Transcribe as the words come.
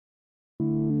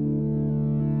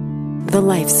The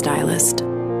Lifestylist,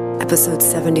 Episode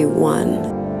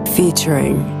 71,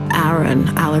 featuring Aaron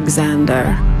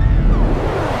Alexander.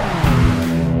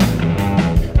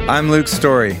 I'm Luke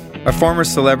Story, a former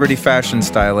celebrity fashion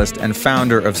stylist and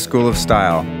founder of School of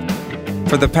Style.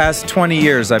 For the past 20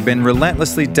 years, I've been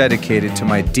relentlessly dedicated to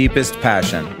my deepest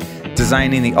passion,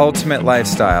 designing the ultimate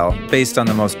lifestyle based on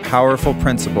the most powerful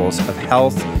principles of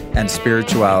health and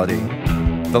spirituality.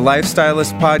 The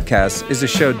Lifestylist Podcast is a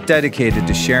show dedicated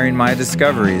to sharing my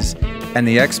discoveries and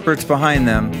the experts behind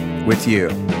them with you.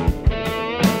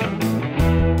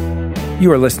 You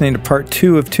are listening to part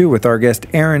 2 of 2 with our guest,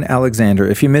 Aaron Alexander.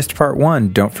 If you missed part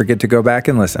 1, don't forget to go back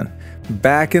and listen.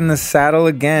 Back in the saddle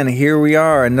again. Here we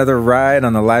are, another ride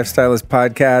on the Lifestylist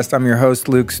Podcast. I'm your host,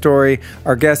 Luke Story.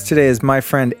 Our guest today is my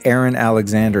friend, Aaron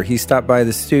Alexander. He stopped by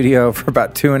the studio for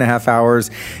about 2.5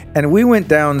 hours, and we went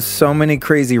down so many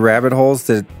crazy rabbit holes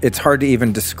that it's hard to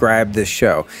even describe this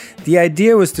show. The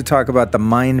idea was to talk about the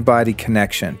mind-body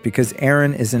connection because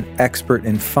Aaron is an expert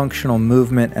in functional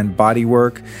movement and body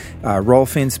work,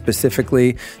 Rolfing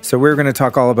specifically. So we're going to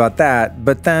talk all about that.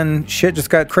 But then shit just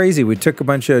got crazy. We took a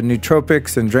bunch of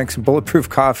nootropics and drank some bulletproof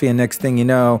coffee, and next thing you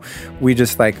know, we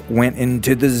just went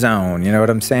into the zone. You know what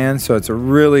I'm saying? So it's a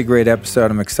really great episode.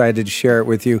 I'm excited to share it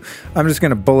with you. I'm just going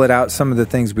to bullet out some of the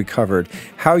things we covered.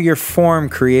 How your form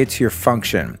creates your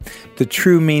function, the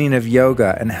true meaning of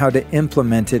yoga, and how to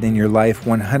implement it in your life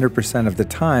 100% of the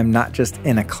time, not just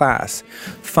in a class.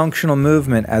 Functional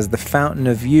movement as the fountain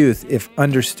of youth if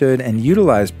understood and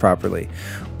utilized properly.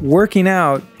 Working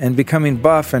out and becoming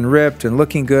buff and ripped and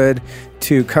looking good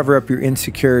to cover up your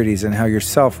insecurities, and how your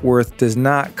self-worth does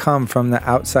not come from the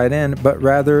outside in, but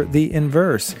rather the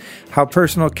inverse. How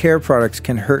personal care products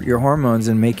can hurt your hormones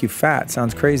and make you fat.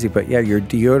 Sounds crazy, but yeah, your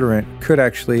deodorant could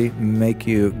actually make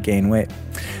you gain weight.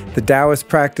 The Taoist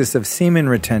practice of semen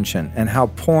retention and how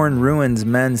porn ruins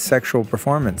men's sexual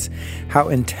performance. How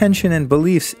intention and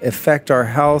beliefs affect our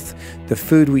health, the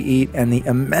food we eat, and the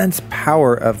immense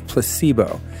power of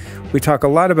placebo. We talk a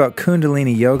lot about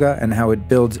Kundalini Yoga and how it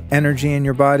builds energy in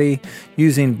your body,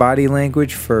 using body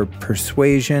language for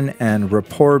persuasion and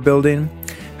rapport building,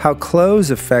 how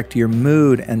clothes affect your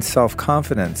mood and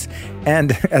self-confidence,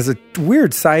 and as a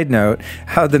weird side note,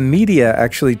 how the media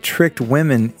actually tricked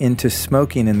women into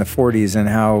smoking in the 40s, and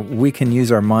how we can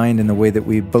use our mind in the way that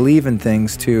we believe in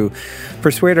things to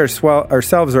persuade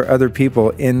ourselves or other people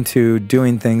into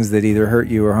doing things that either hurt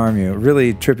you or harm you.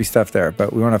 Really trippy stuff there,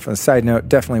 but we went off on a side note,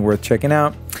 definitely worth checking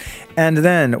out. And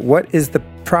then, what is the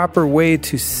proper way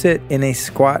to sit in a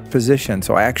squat position?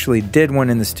 So I actually did one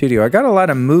in the studio. I got a lot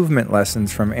of movement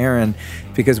lessons from Aaron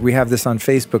because we have this on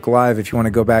Facebook Live. If you want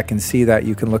to go back and see that,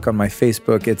 you can look on my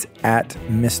Facebook. It's at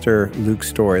Mr. Luke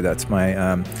Story. That's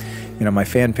my, my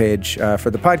fan page for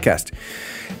the podcast.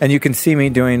 And you can see me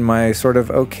doing my sort of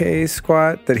okay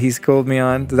squat that he schooled me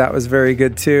on. That was very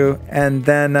good too. And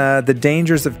then the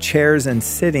dangers of chairs and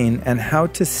sitting, and how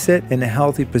to sit in a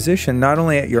healthy position, not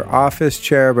only at your office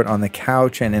chair, but on the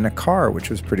couch and in a car, which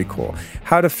was pretty cool.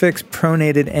 How to fix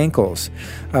pronated ankles.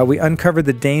 We uncovered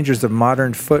the dangers of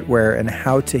modern footwear and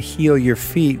how to heal your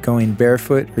feet going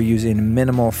barefoot or using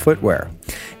minimal footwear.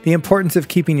 The importance of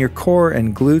keeping your core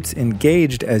and glutes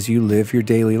engaged as you live your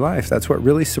daily life. That's what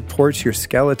really supports your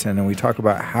skeleton, and we talk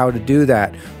about how to do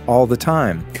that all the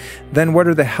time. Then what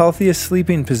are the healthiest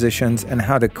sleeping positions and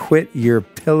how to quit your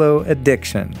pillow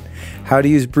addiction? How to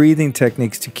use breathing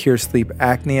techniques to cure sleep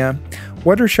apnea.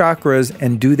 What are chakras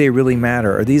and do they really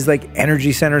matter? Are these like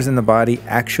energy centers in the body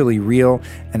actually real?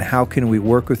 And how can we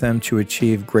work with them to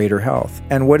achieve greater health?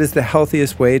 And what is the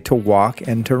healthiest way to walk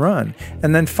and to run?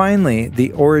 And then finally,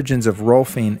 the origins of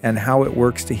Rolfing and how it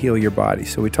works to heal your body.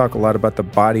 So we talk a lot about the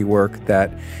body work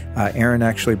that Aaron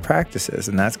actually practices,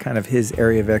 and that's kind of his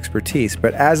area of expertise.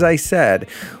 But as I said,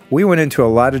 we went into a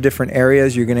lot of different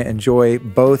areas. You're going to enjoy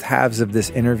both halves of this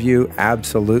interview,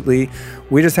 absolutely.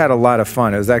 We just had a lot of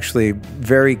fun. It was actually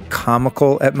very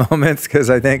comical at moments because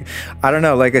I don't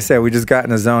know, like I said, we just got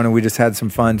in a zone and we just had some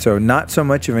fun. So not so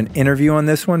much of an interview on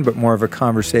this one, but more of a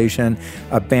conversation,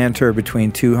 a banter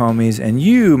between two homies. And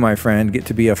you, my friend, get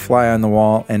to be a fly on the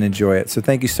wall and enjoy it. So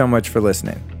thank you so much for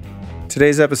listening.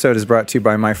 Today's episode is brought to you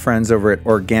by my friends over at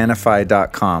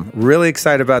Organifi.com. Really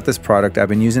excited about this product. I've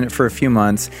been using it for a few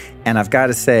months, and I've got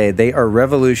to say, they are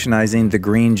revolutionizing the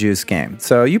green juice game.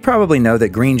 So you probably know that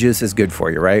green juice is good for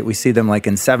you, right? We see them like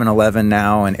in 7-Eleven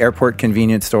now and airport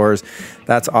convenience stores.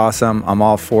 That's awesome. I'm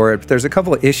all for it. But there's a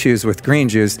couple of issues with green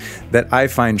juice that I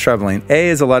find troubling. A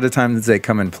is a lot of times they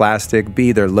come in plastic.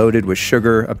 B, they're loaded with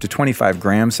sugar, up to 25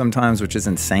 grams sometimes, which is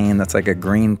insane. That's like a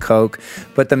green Coke.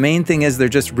 But the main thing is they're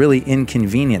just really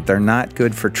inconvenient. They're not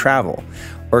good for travel.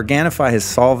 Organifi has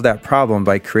solved that problem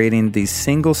by creating these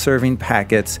single serving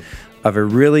packets of a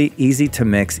really easy to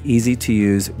mix, easy to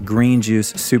use green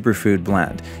juice superfood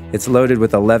blend. It's loaded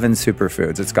with 11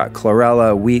 superfoods. It's got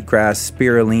chlorella, wheatgrass,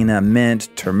 spirulina, mint,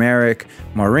 turmeric,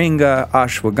 moringa,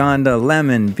 ashwagandha,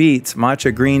 lemon, beets,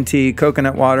 matcha green tea,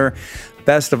 coconut water.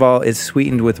 Best of all, it's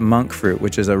sweetened with monk fruit,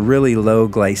 which is a really low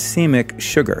glycemic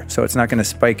sugar. So it's not going to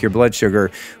spike your blood sugar,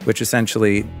 which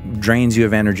essentially drains you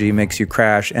of energy, makes you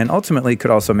crash, and ultimately could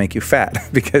also make you fat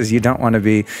because you don't want to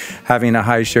be having a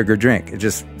high sugar drink. It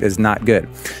just is not good.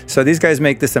 So these guys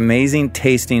make this amazing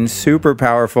tasting, super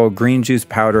powerful green juice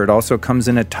powder. It also comes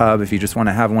in a tub if you just want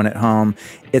to have one at home.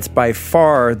 It's by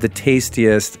far the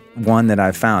tastiest one that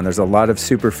I've found. There's a lot of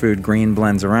superfood green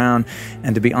blends around,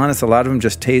 and to be honest, a lot of them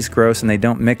just taste gross and they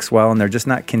don't mix well, and they're just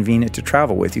not convenient to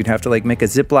travel with. You'd have to make a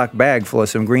Ziploc bag full of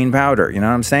some green powder. You know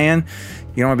what I'm saying?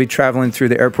 You don't want to be traveling through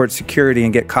the airport security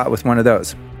and get caught with one of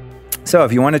those. So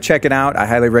if you want to check it out, I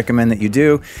highly recommend that you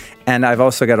do. And I've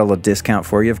also got a little discount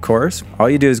for you, of course. All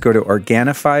you do is go to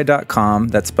Organifi.com,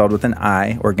 that's spelled with an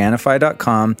I,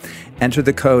 Organifi.com, enter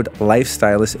the code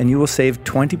LifeStylist, and you will save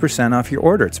 20% off your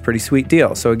order. It's a pretty sweet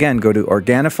deal. So again, go to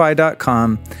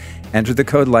Organifi.com, enter the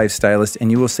code LifeStylist,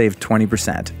 and you will save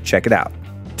 20%. Check it out.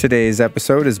 Today's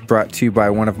episode is brought to you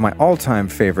by one of my all-time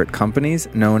favorite companies,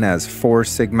 known as Four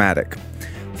Sigmatic.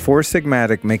 Four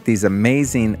Sigmatic make these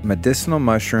amazing medicinal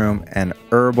mushroom and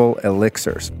herbal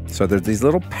elixirs. So there's these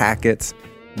little packets,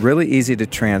 really easy to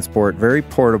transport, very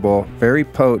portable, very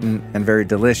potent, and very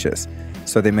delicious.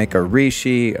 So they make a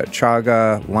reishi, a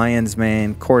chaga, lion's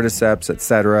mane, cordyceps,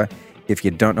 etc. If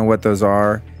you don't know what those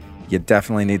are, you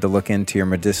definitely need to look into your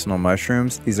medicinal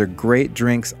mushrooms. These are great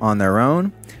drinks on their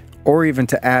own, or even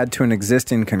to add to an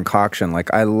existing concoction.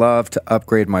 Like I love to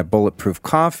upgrade my bulletproof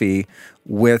coffee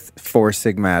with Four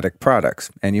Sigmatic products.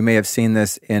 And you may have seen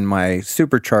this in my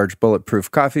supercharged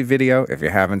bulletproof coffee video. If you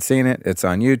haven't seen it, it's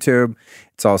on YouTube.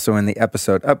 It's also in the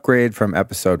episode upgrade from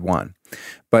episode 1.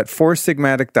 But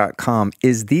foursigmatic.com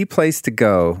is the place to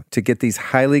go to get these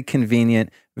highly convenient,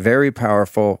 very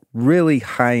powerful, really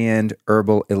high-end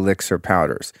herbal elixir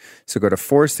powders. So go to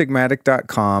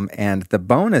foursigmatic.com, and the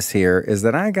bonus here is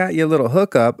that I got you a little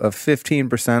hookup of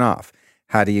 15% off.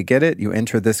 How do you get it? You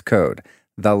enter this code,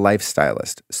 The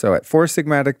Lifestylist. So at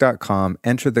foursigmatic.com,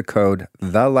 enter the code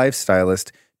The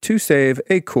Lifestylist to save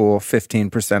a cool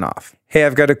 15% off. Hey,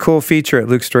 I've got a cool feature at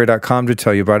lukestory.com to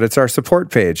tell you about. It's our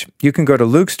support page. You can go to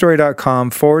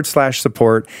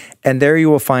lukestory.com/support, and there you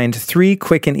will find 3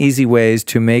 quick and easy ways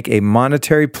to make a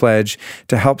monetary pledge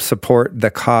to help support the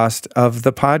cost of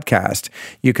the podcast.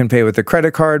 You can pay with a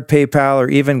credit card, PayPal, or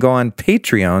even go on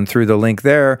Patreon through the link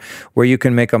there, where you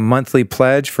can make a monthly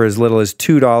pledge for as little as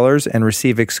 $2 and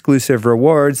receive exclusive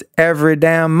rewards every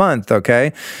damn month,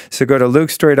 okay? So go to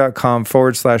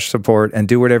lukestory.com/support and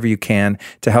do whatever you can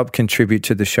to help contribute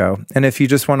to the show. And if you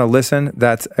just want to listen,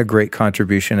 that's a great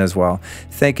contribution as well.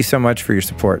 Thank you so much for your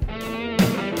support.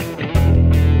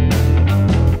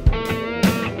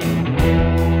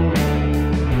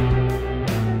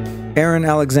 Aaron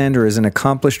Alexander is an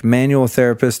accomplished manual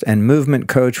therapist and movement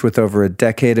coach with over a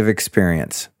decade of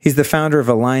experience. He's the founder of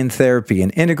Align Therapy,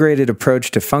 an integrated approach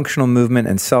to functional movement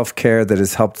and self-care that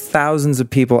has helped thousands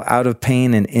of people out of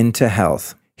pain and into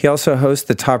health. He also hosts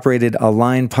the top-rated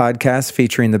Align podcast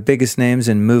featuring the biggest names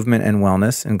in movement and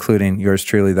wellness, including yours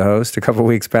truly, the host, a couple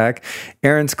weeks back.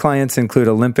 Aaron's clients include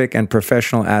Olympic and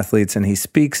professional athletes, and he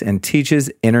speaks and teaches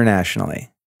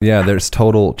internationally. Yeah, there's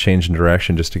total change in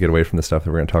direction, just to get away from the stuff that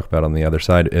we're going to talk about on the other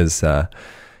side, is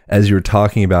as you were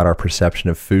talking about our perception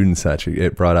of food and such,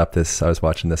 it brought up this, I was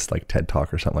watching this TED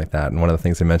Talk or something like that. And one of the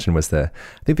things they mentioned was I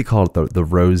think they call it the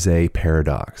rosé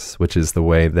paradox, which is the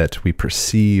way that we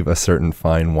perceive a certain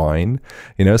fine wine.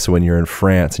 So when you're in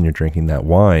France and you're drinking that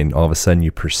wine, all of a sudden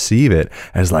you perceive it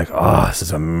as like, oh, this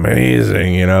is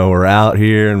amazing. We're out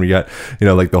here and we got,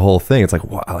 the whole thing. It's like,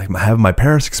 wow, I'm having my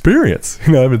Paris experience.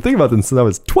 I've been thinking about this since I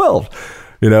was 12.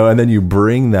 And then you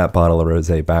bring that bottle of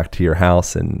rosé back to your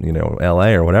house in, LA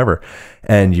or whatever,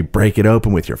 and you break it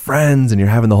open with your friends and you're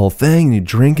having the whole thing and you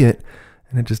drink it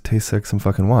and it just tastes like some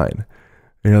fucking wine.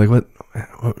 And you're like,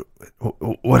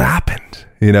 what happened?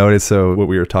 And so what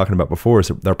we were talking about before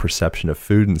is our perception of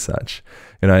food and such.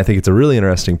 And I think it's a really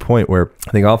interesting point where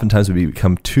I think oftentimes we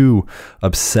become too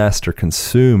obsessed or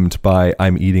consumed by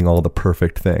I'm eating all the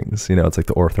perfect things. It's like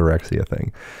the orthorexia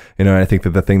thing. And I think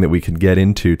that the thing that we could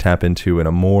tap into in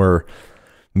a more,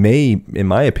 may, in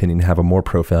my opinion, have a more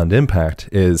profound impact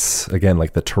is, again,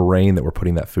 like the terrain that we're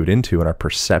putting that food into and our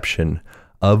perception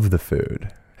of the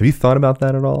food. Have you thought about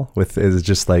that at all? Is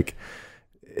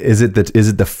it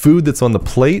the food that's on the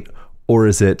plate, or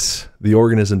is it the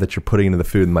organism that you're putting into the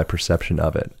food and my perception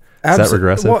of it? Is that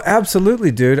regressive? Well,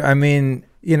 absolutely, dude. I mean,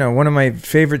 one of my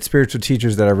favorite spiritual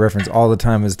teachers that I reference all the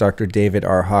time is Dr. David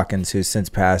R. Hawkins, who's since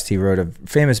passed. He wrote a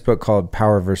famous book called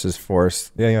Power versus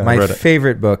Force. Yeah, my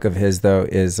favorite book of his, though,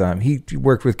 is he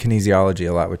worked with kinesiology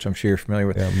a lot, which I'm sure you're familiar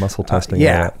with. Yeah, muscle testing.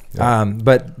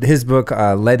 But his book,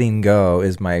 Letting Go,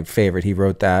 is my favorite. He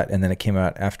wrote that, and then it came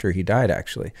out after he died,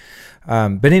 actually.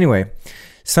 But anyway,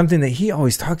 something that he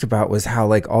always talked about was how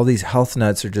like all these health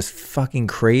nuts are just fucking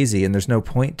crazy and there's no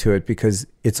point to it because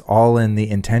it's all in the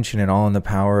intention and all in the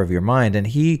power of your mind. And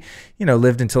he,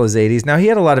 lived until his 80s. Now he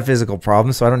had a lot of physical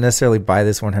problems, so I don't necessarily buy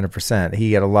this 100%.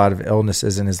 He had a lot of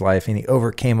illnesses in his life and he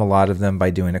overcame a lot of them by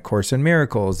doing A Course in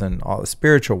Miracles and all the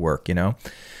spiritual work,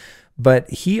 But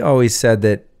he always said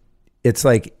that it's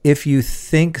like if you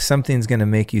think something's going to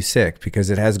make you sick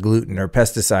because it has gluten or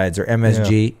pesticides or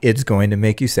MSG, it's going to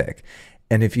make you sick.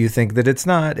 And if you think that it's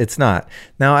not, it's not.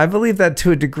 Now, I believe that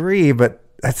to a degree, but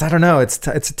I don't know. It's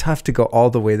tough to go all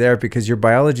the way there because your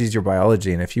biology is your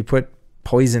biology. And if you put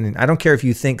poison in, I don't care if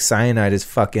you think cyanide is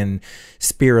fucking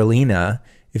spirulina.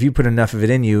 If you put enough of it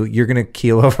in you, you're going to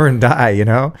keel over and die,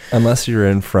 Unless you're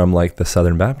in from like the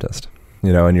Southern Baptist,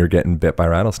 and you're getting bit by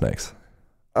rattlesnakes.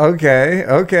 Okay.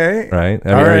 Right?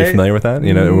 Are you familiar with that?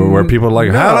 Where people are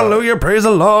like, hallelujah, praise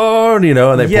the Lord, and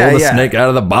they pull the snake out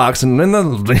of the box and in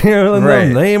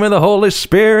the name of the Holy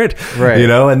Spirit, right.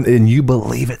 And you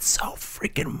believe it so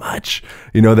freaking much,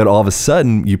 that all of a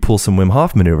sudden you pull some Wim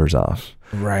Hof maneuvers off.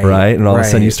 Right. And all of a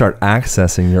sudden you start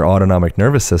accessing your autonomic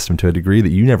nervous system to a degree that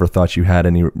you never thought you had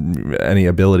any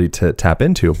ability to tap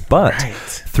into. But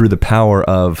through the power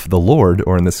of the Lord,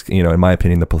 or in this, in my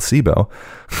opinion, the placebo,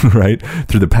 right?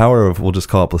 Through the power of, we'll just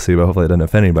call it placebo. Hopefully it doesn't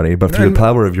offend anybody, but through the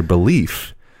power of your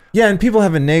belief. Yeah, and people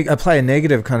have apply a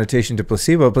negative connotation to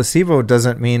placebo. Placebo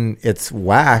doesn't mean it's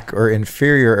whack or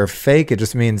inferior or fake. It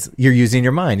just means you're using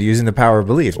your mind. You're using the power of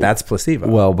belief. That's placebo.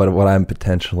 Well, but what I'm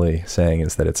potentially saying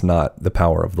is that it's not the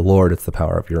power of the Lord. It's the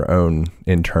power of your own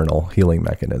internal healing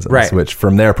mechanisms. Right. Which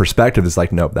from their perspective is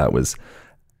like, nope, that was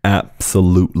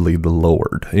absolutely the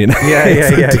Lord.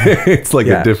 It's like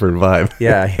a different vibe.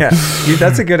 Yeah. Dude,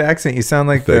 that's a good accent. You sound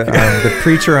like the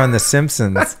preacher on The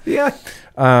Simpsons. Yeah.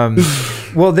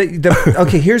 Well,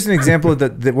 okay, here's an example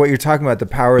of what you're talking about, the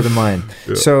power of the mind.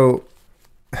 Yeah. So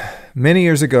many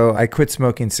years ago, I quit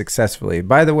smoking successfully.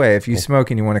 By the way, if you smoke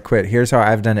and you want to quit, here's how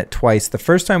I've done it twice. The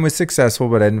first time was successful,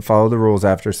 but I didn't follow the rules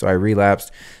after, so I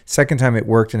relapsed. Second time it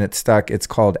worked and it stuck. It's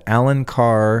called Alan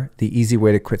Carr, The Easy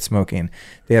Way to Quit Smoking.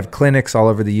 They have clinics all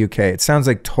over the UK. It sounds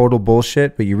like total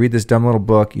bullshit, but you read this dumb little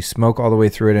book, you smoke all the way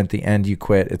through it, and at the end you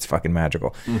quit. It's fucking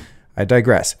magical. I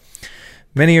digress.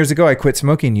 Many years ago, I quit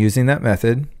smoking using that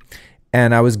method,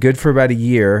 and I was good for about a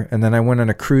year, and then I went on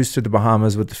a cruise to the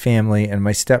Bahamas with the family, and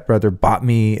my stepbrother bought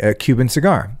me a Cuban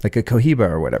cigar, like a Cohiba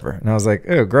or whatever. And I was like,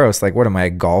 oh, gross. Like, what am I, a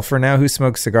golfer now? Who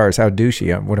smokes cigars? How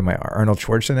douchey. What am I, Arnold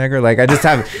Schwarzenegger? Like, I just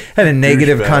had a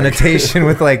negative connotation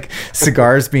with, like,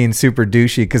 cigars being super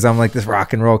douchey because I'm, like, this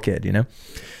rock and roll kid,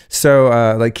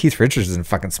 So, like, Keith Richards doesn't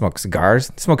fucking smoke cigars.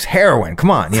 He smokes heroin.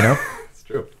 Come on, It's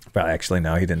true. Well, actually,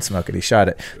 no, he didn't smoke it. He shot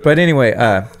it. But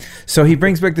anyway, so he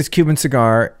brings back this Cuban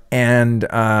cigar, and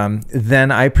then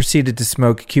I proceeded to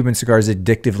smoke Cuban cigars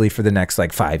addictively for the next,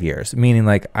 5 years. Meaning,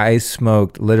 I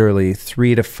smoked literally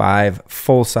 3 to 5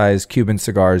 full-size Cuban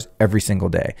cigars every single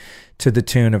day to the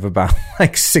tune of about,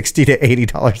 $60 to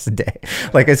 $80 a day.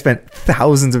 I spent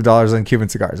thousands of dollars on Cuban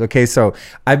cigars. Okay, so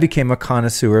I became a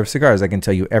connoisseur of cigars. I can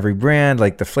tell you every brand,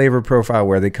 the flavor profile,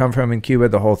 where they come from in Cuba,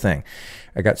 the whole thing.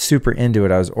 I got super into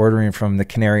it. I was ordering from the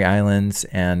Canary Islands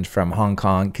and from Hong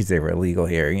Kong because they were illegal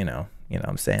here, you know what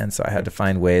I'm saying? So I had to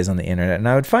find ways on the internet and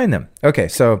I would find them. Okay,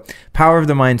 so power of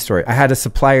the mind story. I had a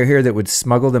supplier here that would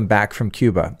smuggle them back from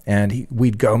Cuba, and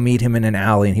we'd go meet him in an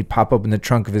alley, and he'd pop open the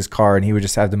trunk of his car and he would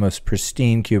just have the most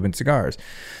pristine Cuban cigars.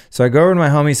 So I go over to my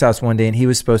homie's house one day, and he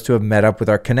was supposed to have met up with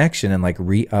our connection and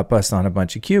re-up us on a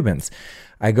bunch of Cubans.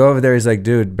 I go over there. He's like,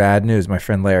 dude, bad news. My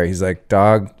friend Larry, he's like,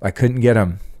 dog, I couldn't get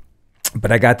him.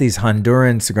 But I got these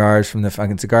Honduran cigars from the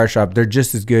fucking cigar shop. They're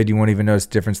just as good. You won't even notice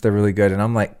the difference. They're really good. And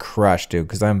I'm crushed, dude,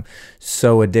 because I'm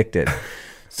so addicted.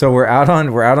 So we're out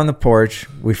on the porch.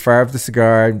 We fire up the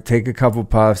cigar, take a couple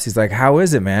puffs. He's like, how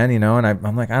is it, man? And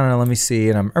I'm like, I don't know, let me see.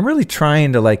 And I'm really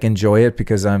trying to enjoy it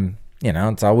because I'm,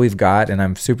 it's all we've got, and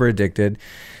I'm super addicted.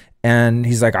 And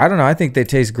he's like, I don't know, I think they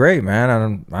taste great, man. I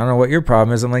don't know what your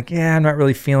problem is. I'm like, yeah, I'm not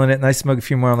really feeling it. And I smoke a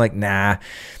few more. I'm like, nah.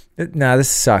 nah, this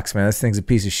sucks, man. This thing's a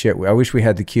piece of shit. I wish we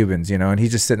had the Cubans, and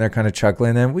he's just sitting there kind of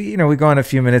chuckling. And we go on a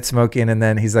few minutes smoking, and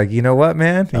then he's like, you know what,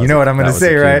 man? You know what I'm going to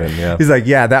say, right? Yeah. He's like,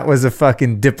 yeah, that was a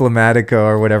fucking Diplomatico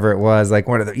or whatever it was. Like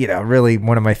one of the, really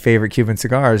one of my favorite Cuban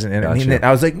cigars. And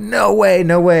I was like, no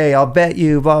way. I'll bet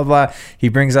you, blah, blah. He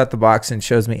brings out the box and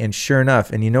shows me. And sure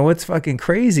enough, and you know what's fucking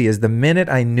crazy is the minute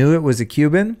I knew it was a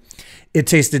Cuban, it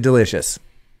tasted delicious.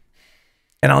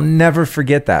 And I'll never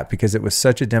forget that because it was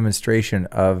such a demonstration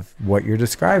of what you're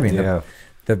describing. Yeah.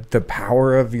 The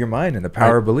power of your mind and the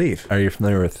power of belief. Are you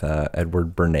familiar with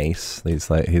Edward Bernays?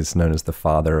 He's known as the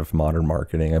father of modern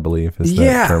marketing, I believe. Is the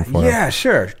term for him.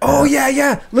 Sure. Oh,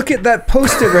 yeah. Look at that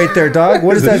post-it right there, dog.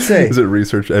 What does that say? Is it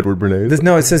Research Edward Bernays?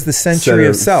 No, it says The Century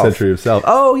of Self. Century of Self.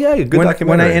 Oh, yeah, good documentary.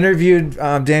 When I interviewed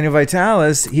Daniel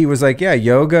Vitalis, he was like, yeah,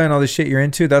 yoga and all the shit you're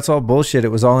into, that's all bullshit. It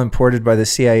was all imported by the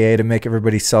CIA to make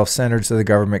everybody self-centered so the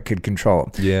government could control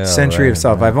them. Yeah, Century of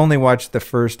Self. Right. I've only watched the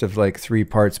first of like 3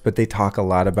 parts, but they talk a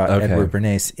lot about Edward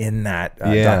Bernays in that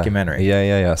documentary.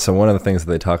 Yeah. So one of the things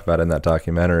that they talk about in that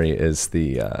documentary is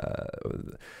the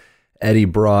Eddie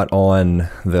brought on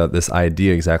this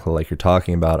idea exactly like you're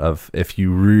talking about of if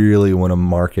you really want to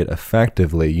market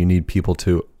effectively, you need people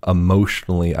to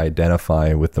emotionally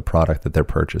identify with the product that they're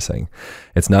purchasing.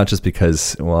 It's not just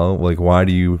because, well, like, why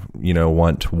do you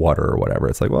want water or whatever?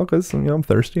 It's like, well, because I'm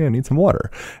thirsty, I need some water.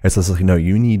 It's just like, no,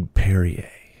 you need Perrier.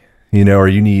 Or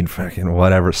you need fucking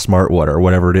whatever, smart water or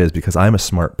whatever it is, because I'm a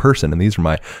smart person and these are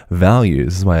my values.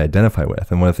 This is what I identify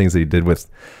with. And one of the things that he did with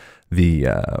the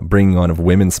bringing on of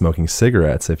women smoking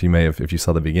cigarettes, if you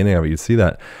saw the beginning of it, you'd see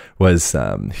that, was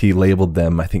he labeled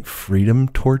them, I think, freedom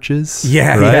torches.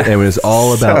 Yeah, right? Yeah. And it was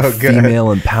all about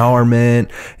female empowerment,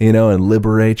 and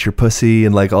liberate your pussy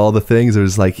and like all the things. It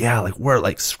was like, yeah, like we're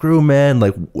like screw men,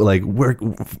 like we're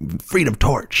freedom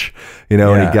torch, And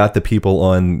he got the people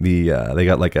on the they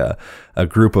got like a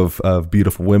group of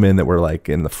beautiful women that were like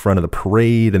in the front of the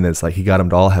parade, and it's like he got them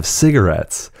to all have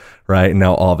cigarettes, right? And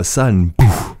now all of a sudden,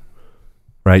 poof,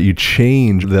 right, you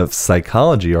change the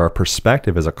psychology or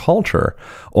perspective as a culture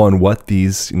on what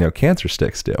these cancer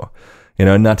sticks do.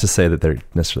 Not to say that they're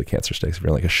necessarily cancer sticks. If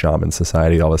you're like a shaman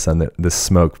society, all of a sudden this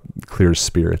smoke clears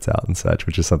spirits out and such,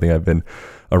 which is something I've been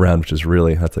around, which is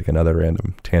really, that's like another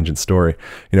random tangent story,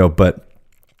 but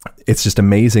it's just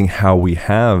amazing how we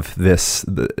have this,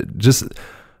 just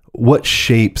what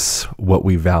shapes what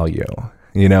we value.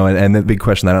 And the big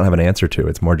question I don't have an answer to,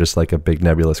 it's more just like a big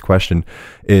nebulous question,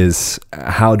 is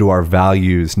how do our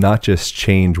values not just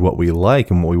change what we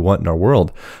like and what we want in our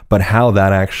world, but how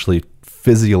that actually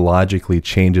physiologically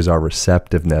changes our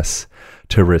receptiveness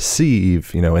to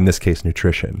receive, in this case,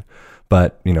 nutrition,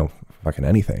 but, fucking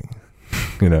anything,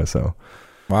 so.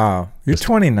 Wow. You're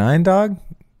 29, dog?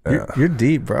 You're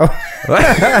deep, bro.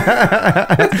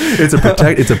 It's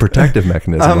a protective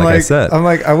mechanism, I said. I'm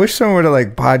like, I wish someone would have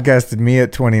like podcasted me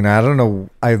at 29. I don't know.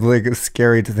 It's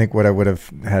scary to think what I would have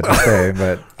had to say,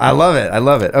 but I love it.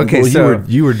 Okay, well, so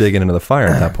you were digging into the fire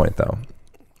at that point, though,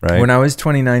 right? When I was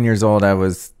 29 years old, I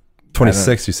was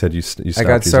 26. You said you stopped. I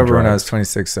got sober when I was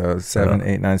 26, so 7,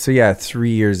 8, 9. So yeah,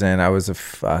 3 years in, I was a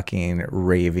fucking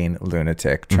raving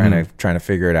lunatic trying to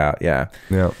figure it out. Yeah.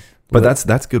 But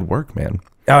that's good work, man.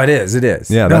 Oh, it is.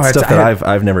 Yeah, that's stuff that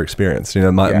I've never experienced.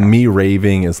 Me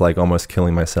raving is like almost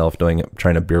killing myself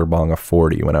trying to beer bong a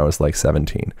 40 when I was like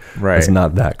 17. Right. It's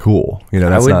not that cool.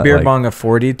 I would beer bong a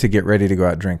 40 to get ready to go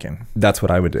out drinking. That's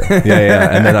what I would do.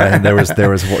 Yeah. And then there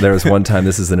was one time,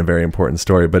 this isn't a very important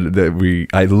story, but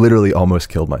I literally almost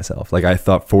killed myself. Like I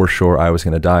thought for sure I was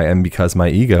going to die. And because my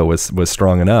ego was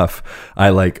strong enough,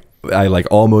 I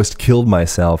almost killed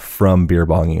myself from beer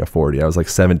bonging a 40. I was like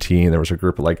 17. There was a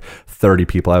group of like 30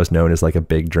 people. I was known as like a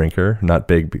big drinker, not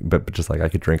big, but just like I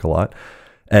could drink a lot.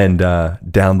 And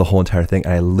down the whole entire thing,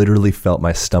 I literally felt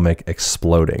my stomach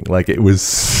exploding. Like it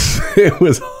was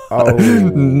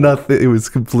nothing. It was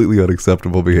completely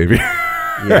unacceptable behavior.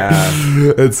 Yeah.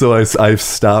 And so I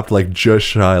stopped like just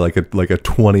shy, like a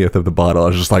 20th of the bottle. I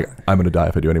was just like, I'm going to die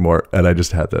if I do anymore. And I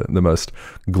just had the most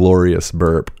glorious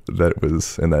burp that it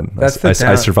was. And then I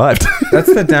survived.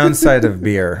 That's the downside of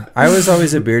beer. I was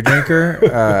always a beer drinker.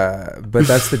 But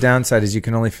that's the downside is you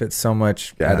can only fit so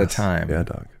much at a time. Yeah,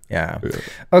 dog. Yeah.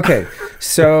 Okay.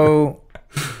 So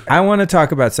I want to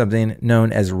talk about something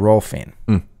known as rolfing.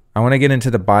 I want to get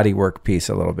into the body work piece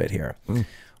a little bit here.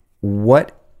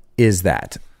 What is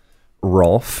that?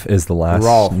 Rolf is the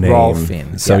last name.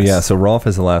 Rolfing. So yes. So Rolf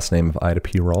is the last name of Ida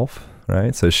P. Rolf.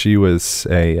 right? So she was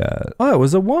a it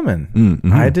was a woman.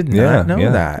 mm-hmm. I did not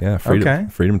know that. Yeah,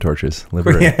 freedom torches.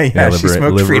 She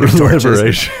smoked freedom torches.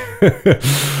 Liberation.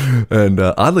 And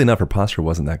oddly enough, her posture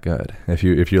wasn't that good. If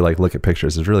you like look at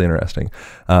pictures, it's really interesting.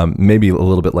 Maybe a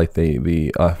little bit like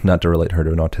the not to relate her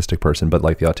to an autistic person, but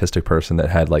like the autistic person that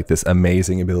had like this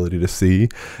amazing ability to see.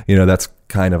 That's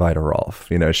kind of Ida Rolf.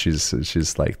 She's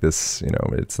like this.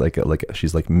 It's like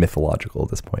she's like mythological at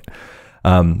this point.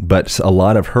 But a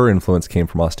lot of her influence came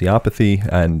from osteopathy,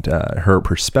 and her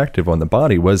perspective on the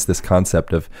body was this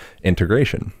concept of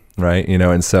integration, right?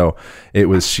 And so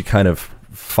she kind of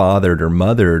fathered or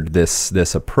mothered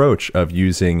this approach of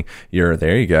using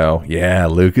there you go. Yeah,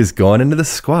 Luke is going into the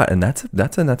squat, and that's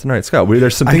a nice squat.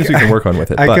 There's some things we can work on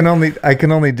with it. I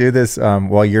can only do this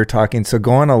while you're talking. So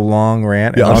go on a long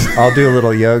rant, and I'll do a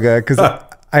little yoga because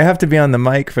I have to be on the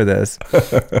mic for this.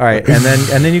 All right, and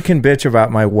then you can bitch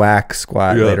about my whack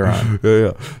squat later on.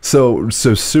 Yeah. So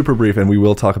super brief, and we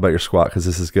will talk about your squat because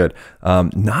this is good.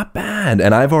 Not bad,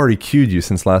 and I've already cued you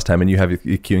since last time, and you have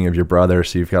the cueing of your brother,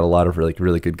 so you've got a lot of really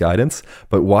really good guidance.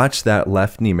 But watch that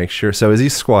left knee. Make sure. So as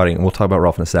he's squatting, and we'll talk about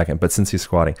Rolf in a second. But since he's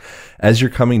squatting, as you're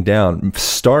coming down,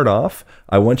 start off.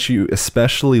 I want you,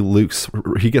 especially Luke's,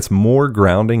 he gets more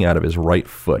grounding out of his right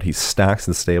foot. He stacks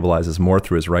and stabilizes more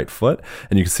through his right foot.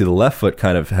 And you can see the left foot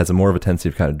kind of has more of a tendency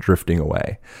of kind of drifting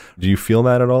away. Do you feel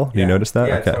that at all? Do you notice that?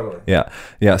 Yeah, okay. Totally.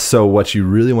 Yeah. So what you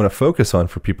really want to focus on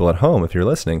for people at home, if you're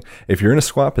listening, if you're in a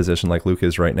squat position like Luke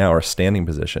is right now, or a standing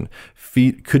position,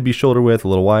 feet could be shoulder width, a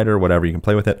little wider, whatever, you can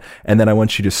play with it. And then I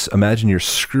want you to imagine you're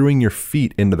screwing your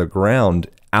feet into the ground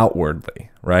outwardly,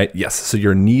 right? Yes. So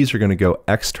your knees are going to go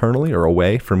externally or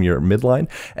away from your midline.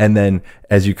 And then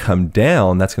as you come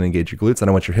down, that's going to engage your glutes. And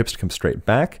I want your hips to come straight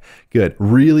back. Good.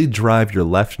 Really drive your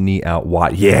left knee out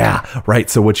wide. Yeah. Right.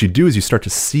 So what you do is you start to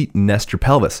seat and nest your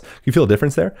pelvis. You feel a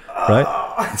difference there?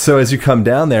 Right. So as you come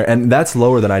down there, and that's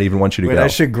lower than I'd even want you to go. I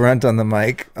should grunt on the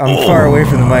mic. I'm far away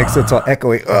from the mic, so it's all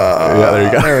echoey. Yeah, there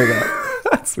you go. There we go.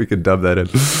 So we could dub that in.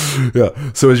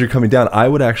 Yeah. So as you're coming down, I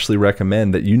would actually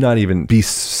recommend that you not even be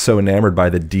so enamored by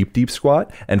the deep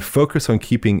squat and focus on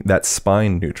keeping that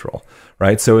spine neutral,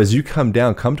 right? So as you come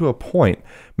down, come to a point,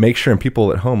 make sure, and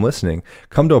people at home listening,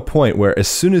 come to a point where as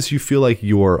soon as you feel like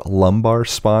your lumbar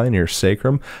spine, your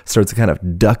sacrum starts to kind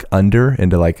of duck under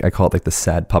into I call it like the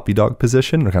sad puppy dog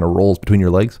position, or kind of rolls between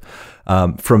your legs.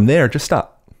 From there, just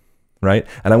stop. Right?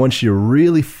 And I want you to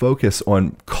really focus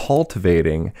on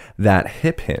cultivating that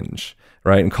hip hinge,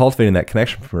 right? And cultivating that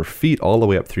connection from your feet all the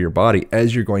way up through your body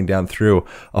as you're going down through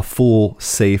a full,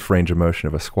 safe range of motion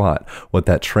of a squat. What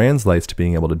that translates to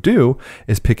being able to do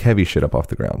is pick heavy shit up off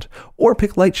the ground or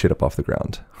pick light shit up off the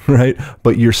ground, right?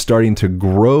 But you're starting to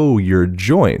grow your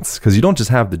joints, because you don't just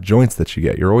have the joints that you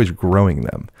get, you're always growing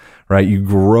them, right? You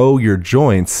grow your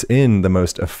joints in the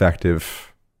most effective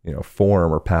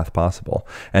form or path possible.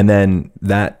 And then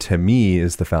that, to me,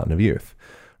 is the fountain of youth,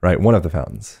 right? One of the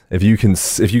fountains. If you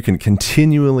can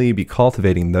continually be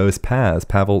cultivating those paths,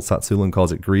 Pavel Tsatsouline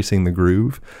calls it greasing the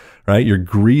groove, right? You're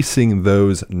greasing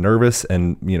those nervous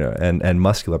and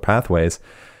muscular pathways,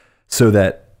 so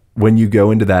that when you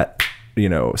go into that,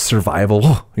 survival,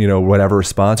 whatever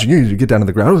response, you get down to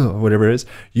the ground, whatever it is,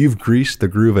 you've greased the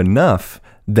groove enough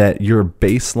that your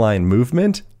baseline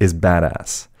movement is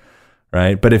badass.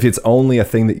 Right. But if it's only a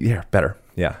thing better.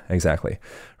 Yeah, exactly.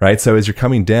 Right. So as you're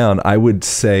coming down, I would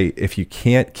say if you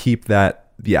can't keep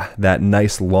that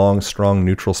nice, long, strong,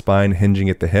 neutral spine hinging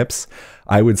at the hips,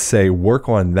 I would say work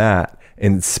on that.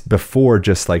 And before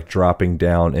just dropping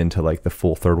down into the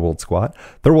full third world squat.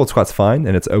 Third world squat's fine.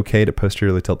 And it's okay to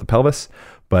posteriorly tilt the pelvis.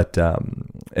 But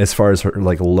as far as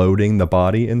loading the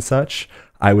body and such,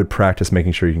 I would practice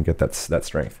making sure you can get that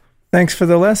strength. Thanks for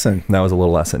the lesson. That was a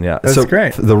little lesson, yeah. That's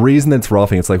great. The reason it's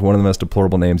Rolfing, it's one of the most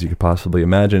deplorable names you could possibly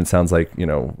imagine. It sounds like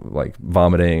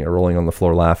vomiting or rolling on the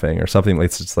floor laughing or something.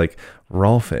 It's just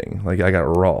Rolfing. I got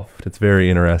Rolfed. It's a very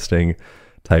interesting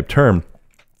type term.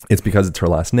 It's because it's her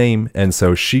last name. And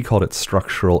so she called it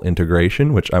structural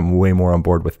integration, which I'm way more on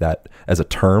board with that as a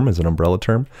term, as an umbrella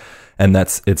term. And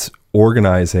it's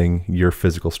organizing your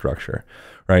physical structure.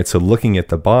 Right. So looking at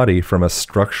the body from a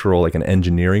structural, an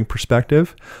engineering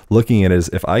perspective, looking at it as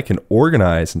if I can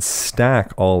organize and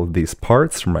stack all of these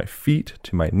parts from my feet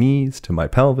to my knees, to my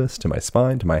pelvis, to my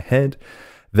spine, to my head,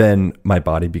 then my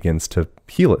body begins to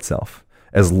heal itself.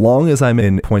 As long as I'm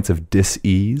in points of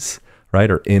dis-ease, right,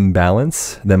 or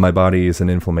imbalance, then my body is an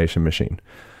inflammation machine.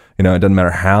 It doesn't matter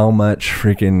how much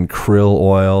freaking krill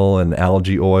oil and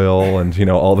algae oil and,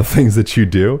 all the things that you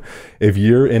do. If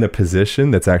you're in a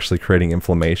position that's actually creating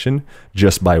inflammation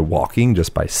just by walking,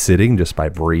 just by sitting, just by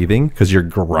breathing, because you're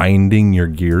grinding your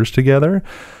gears together,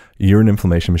 you're an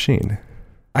inflammation machine.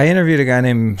 I interviewed a guy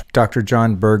named Dr.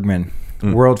 John Bergman,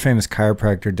 world famous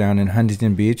chiropractor down in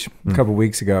Huntington Beach a couple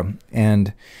weeks ago.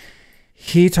 And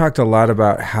he talked a lot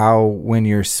about how when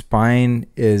your spine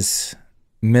is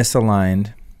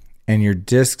misaligned and your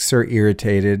discs are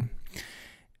irritated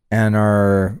and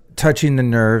are touching the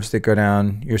nerves that go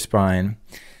down your spine,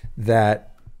 that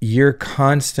you're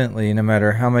constantly, no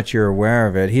matter how much you're aware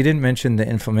of it. He didn't mention the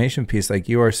inflammation piece like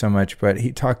you are so much, but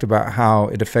he talked about how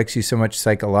it affects you so much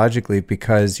psychologically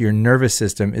because your nervous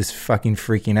system is fucking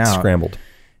freaking out. Scrambled.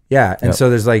 Yeah. And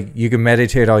so there's like, you can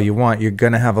meditate all you want. You're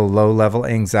going to have a low level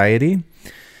anxiety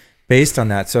based on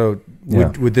that. So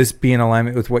would this be in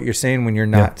alignment with what you're saying when you're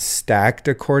not stacked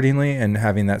accordingly and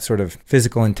having that sort of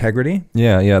physical integrity?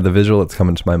 Yeah. The visual that's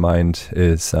coming to my mind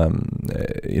is,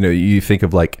 you think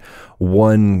of like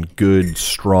one good,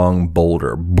 strong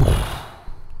boulder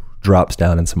drops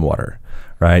down in some water,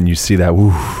 right? And you see that,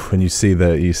 and you see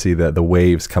the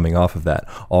waves coming off of that,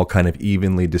 all kind of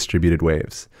evenly distributed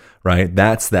waves. Right?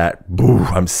 That's that,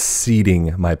 I'm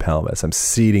seating my pelvis. I'm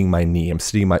seating my knee.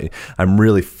 I'm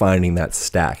really finding that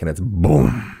stack, and it's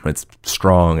boom. It's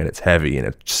strong and it's heavy and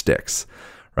it sticks.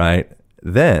 Right?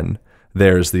 Then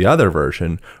there's the other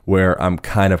version where I'm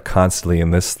kind of constantly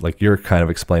in this, like you're kind of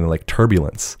explaining, like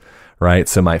turbulence. Right?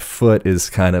 So my foot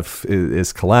is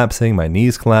collapsing, my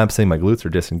knee's collapsing, my glutes are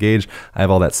disengaged. I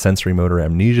have all that sensory motor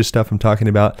amnesia stuff I'm talking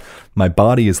about. My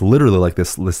body is literally like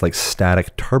this like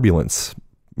static turbulence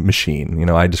machine.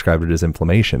 I described it as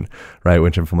inflammation, right?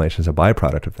 Which inflammation is a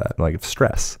byproduct of that, like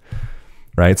stress,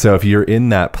 right? So if you're in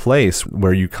that place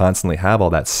where you constantly have all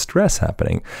that stress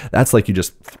happening, that's like you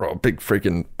just throw a big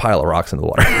freaking pile of rocks in the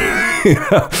water,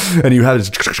 and you have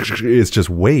it's just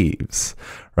waves,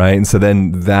 right? And so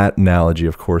then that analogy,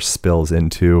 of course, spills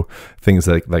into things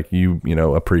like you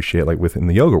appreciate, like within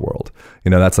the yoga world.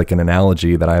 That's like an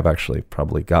analogy that I've actually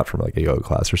probably got from like a yoga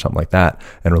class or something like that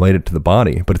and related to the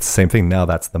body, but it's the same thing. Now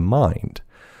that's the mind,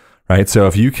 right? So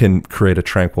if you can create a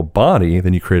tranquil body,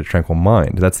 then you create a tranquil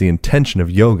mind. That's the intention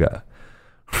of yoga,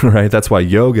 right? That's why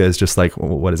yoga is just like,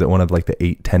 what is it? One of like the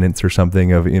 8 tenets or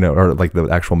something of, or like the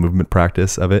actual movement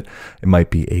practice of it. It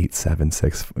might be 8, 7,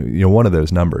 6, one of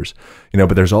those numbers,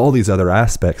 but there's all these other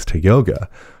aspects to yoga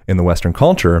in the Western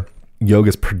culture. Yoga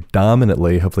is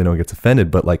predominantly, hopefully no one gets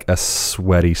offended, but like a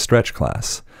sweaty stretch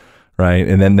class, right?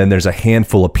 And then there's a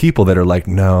handful of people that are like,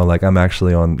 no, like I'm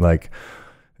actually on, like,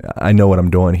 I know what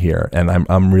I'm doing here. And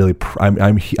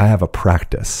I have a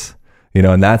practice.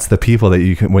 And that's the people that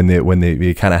you can, when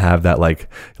you kind of have that, like,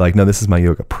 no, this is my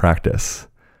yoga practice.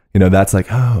 That's like,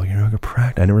 oh, your yoga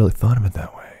practice. I never really thought of it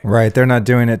that way. Right. They're not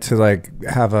doing it to like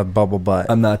have a bubble butt.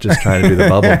 I'm not just trying to do the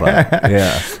bubble butt.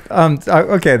 Yeah.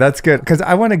 Okay. That's good. Cause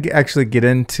I want to actually get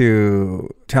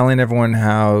into telling everyone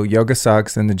how yoga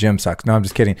sucks and the gym sucks. No, I'm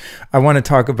just kidding. I want to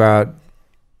talk about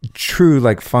true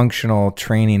like functional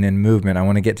training and movement. I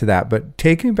want to get to that, but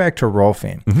take me back to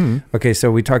Rolfing. Mm-hmm. Okay. So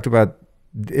we talked about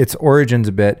its origins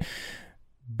a bit,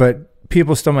 but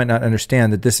people still might not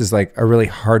understand that this is like a really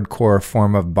hardcore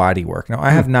form of body work. Now,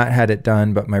 I have not had it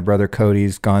done, but my brother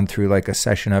Cody's gone through like a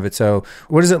session of it. So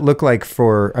what does it look like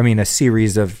a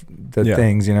series of the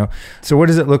things, So what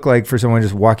does it look like for someone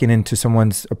just walking into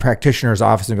a practitioner's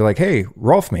office and be like, hey,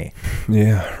 Rolf me?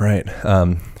 Yeah, right.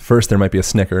 First, there might be a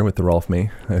snicker with the Rolf me.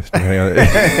 But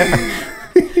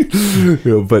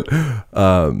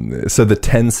so the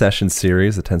 10 session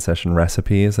series, the 10 session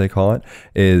recipe, as they call it,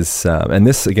 is and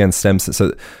this again stems.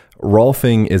 So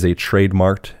Rolfing is a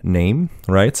trademarked name,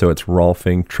 right? So it's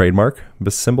Rolfing trademark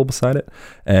symbol beside it.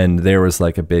 And there was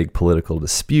like a big political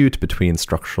dispute between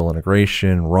structural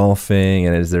integration, Rolfing,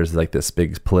 and there's like this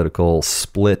big political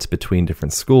split between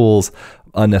different schools.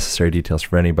 Unnecessary details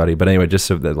for anybody, but anyway, just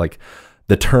so that like.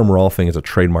 The term Rolfing is a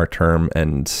trademark term,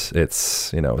 and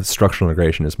it's, structural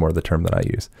integration is more the term that I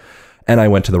use. And I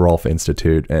went to the Rolf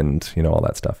Institute and, all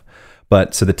that stuff.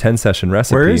 But so the 10 session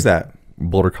recipe. Where is that?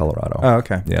 Boulder, Colorado. Oh,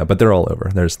 okay. Yeah, but they're all over.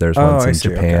 There's ones in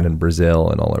Japan and Brazil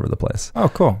and all over the place. Oh,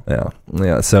 cool.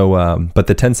 Yeah. So, but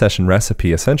the 10 session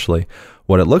recipe, essentially,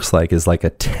 what it looks like is like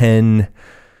a 10-hour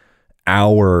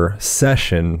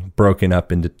session broken up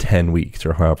into 10 weeks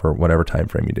or whatever time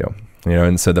frame you do.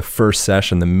 And so the first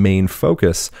session, the main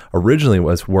focus originally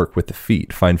was work with the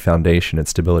feet, find foundation and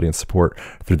stability and support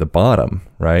through the bottom,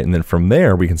 right? And then from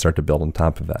there, we can start to build on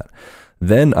top of that.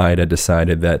 Then Ida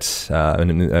decided that,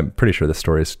 and I'm pretty sure this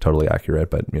story is totally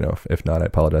accurate, but, if not, I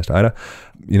apologize to Ida,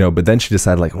 but then she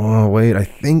decided like, oh, wait, I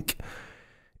think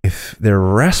if their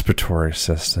respiratory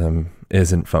system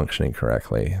isn't functioning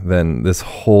correctly, then this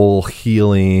whole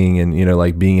healing and,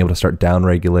 like being able to start down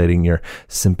regulating your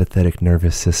sympathetic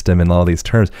nervous system and all these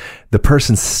terms, the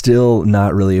person's still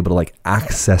not really able to like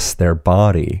access their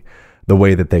body the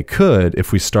way that they could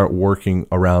if we start working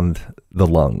around the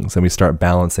lungs and we start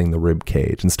balancing the rib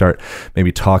cage and start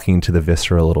maybe talking to the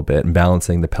viscera a little bit and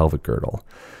balancing the pelvic girdle.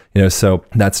 So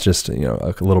that's just,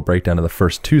 a little breakdown of the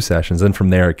first 2 sessions. And from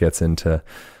there, it gets into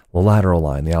the lateral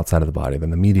line, the outside of the body, then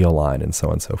the medial line, and so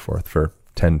on and so forth for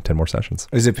 10 more sessions.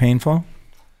 Is it painful?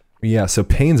 Yeah. So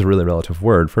pain's a really relative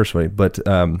word, firstly, but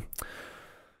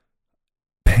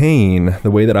pain,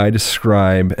 the way that I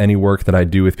describe any work that I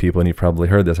do with people, and you've probably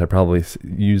heard this, I probably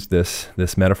used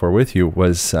this metaphor with you,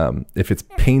 was if it's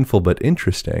painful but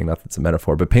interesting, not that it's a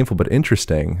metaphor, but painful but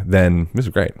interesting, then this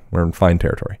is great. We're in fine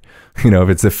territory. If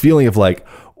it's a feeling of like,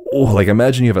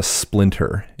 imagine you have a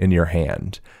splinter in your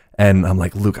hand. And I'm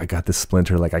like, Luke, I got this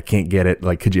splinter. Like, I can't get it.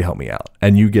 Like, could you help me out?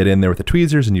 And you get in there with the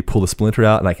tweezers and you pull the splinter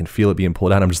out and I can feel it being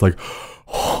pulled out. I'm just like,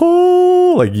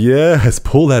 oh, like, yes,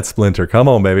 pull that splinter. Come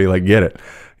on, baby. Like, get it.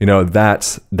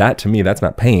 That to me, that's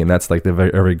not pain. That's like the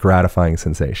very, very gratifying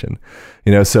sensation.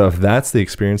 So if that's the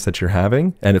experience that you're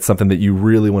having and it's something that you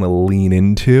really want to lean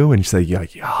into and you say,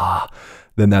 yeah,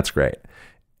 then that's great.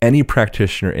 Any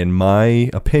practitioner, in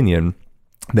my opinion,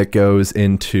 that goes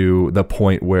into the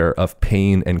point where of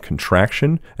pain and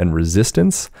contraction and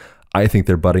resistance, I think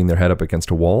they're butting their head up against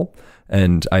a wall.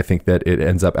 And I think that it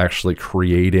ends up actually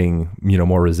creating,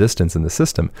 more resistance in the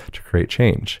system to create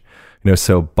change.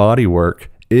 So body work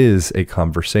is a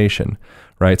conversation,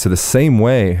 right? So the same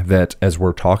way that as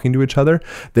we're talking to each other,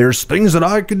 there's things that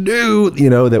I could do,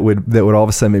 that would all of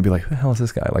a sudden maybe like, who the hell is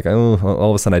this guy? Like, all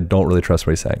of a sudden I don't really trust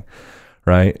what he's saying.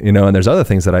 Right. And there's other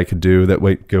things that I could do that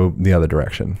would go the other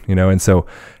direction, and so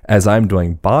as I'm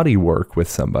doing body work with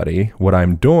somebody, what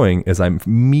I'm doing is I'm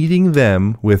meeting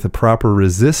them with a proper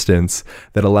resistance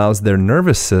that allows their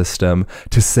nervous system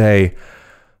to say,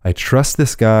 I trust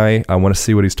this guy. I want to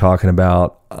see what he's talking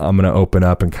about. I'm going to open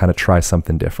up and kind of try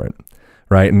something different.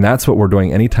 Right. And that's what we're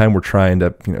doing anytime we're trying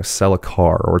to, sell a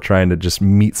car or we're trying to just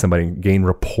meet somebody, gain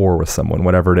rapport with someone,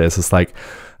 whatever it is. It's like,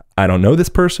 I don't know this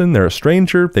person. They're a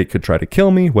stranger. They could try to kill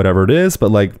me, whatever it is.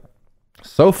 But like,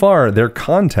 so far, their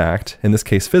contact, in this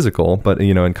case physical, but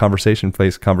in conversation,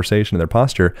 their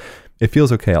posture, it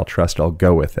feels okay. I'll trust. I'll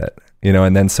go with it.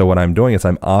 And then so what I'm doing is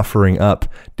I'm offering up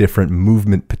different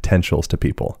movement potentials to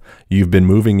people. You've been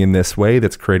moving in this way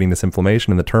that's creating this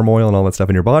inflammation and the turmoil and all that stuff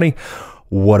in your body.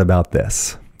 What about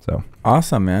this? So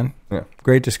awesome, man. Yeah.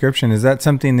 Great description. Is that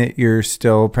something that you're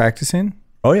still practicing?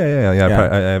 Oh yeah. I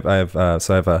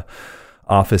have a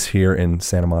office here in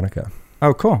Santa Monica.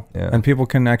 Oh, cool. Yeah. And people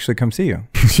can actually come see you.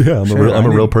 Yeah, I'm a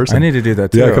real person. I need to do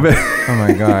that too. Yeah, come in. Oh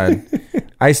my God.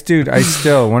 I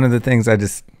still, one of the things I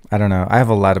don't know. I have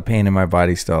a lot of pain in my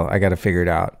body still. I got to figure it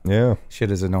out. Yeah. Shit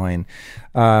is annoying.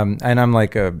 And I'm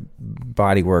like a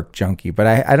body work junkie, but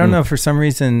I don't know, for some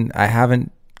reason I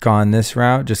haven't gone this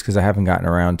route just because I haven't gotten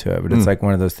around to it, but it's like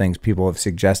one of those things people have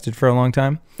suggested for a long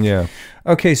time. Yeah.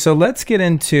 Okay. So let's get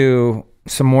into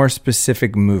some more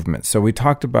specific movements. So we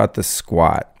talked about the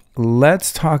squat.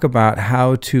 Let's talk about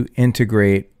how to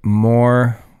integrate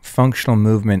more functional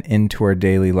movement into our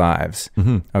daily lives.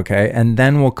 Mm-hmm. Okay. And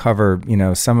then we'll cover,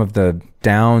 some of the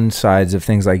downsides of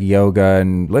things like yoga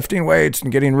and lifting weights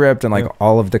and getting ripped and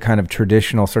all of the kind of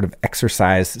traditional sort of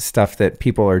exercise stuff that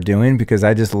people are doing, because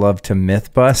I just love to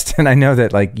myth bust. And I know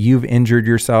that you've injured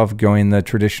yourself going the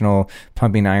traditional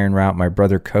pumping iron route. My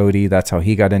brother Cody, that's how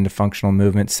he got into functional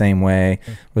movement. Same way,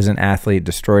 was an athlete,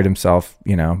 destroyed himself,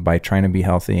 by trying to be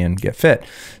healthy and get fit.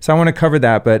 So I want to cover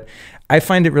that, but I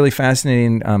find it really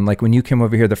fascinating. Like when you came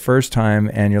over here the first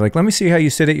time and you're like, let me see how you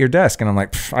sit at your desk. And I'm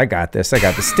like, I got this. I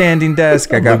got the standing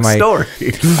desk. I got my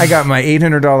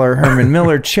 $800 Herman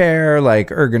Miller chair,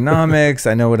 ergonomics.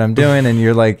 I know what I'm doing. And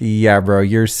you're like, yeah, bro,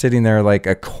 you're sitting there like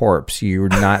a corpse. You're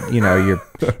not, you're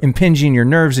impinging your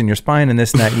nerves in your spine and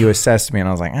this and that. You assessed me. And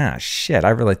I was like, shit, I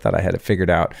really thought I had it figured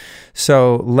out.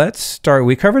 So let's start.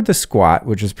 We covered the squat,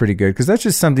 which is pretty good because that's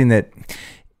just something that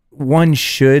one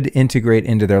should integrate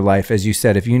into their life. As you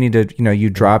said, if you need to, you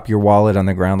drop your wallet on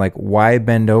the ground, why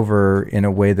bend over in a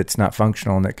way that's not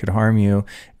functional and that could harm you,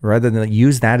 rather than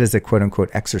use that as a quote unquote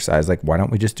exercise? Why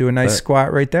don't we just do a nice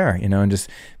squat right there, and just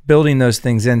building those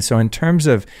things in. So in terms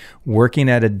of working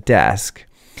at a desk,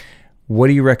 what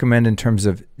do you recommend in terms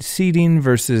of seating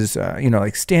versus,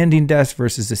 standing desk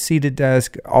versus a seated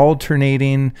desk,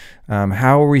 alternating?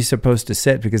 How are we supposed to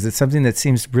sit? Because it's something that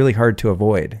seems really hard to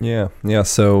avoid. Yeah.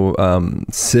 So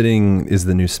sitting is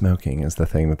the new smoking is the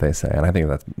thing that they say. And I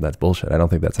think that's bullshit. I don't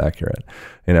think that's accurate.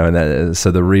 And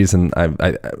so the reason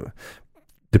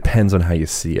depends on how you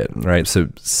see it, right? So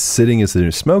sitting is the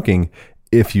new smoking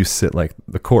if you sit like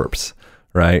the corpse,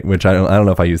 right? Which I don't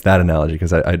know if I use that analogy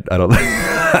because I don't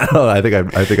I think I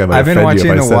might. I've been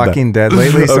watching The Walking Dead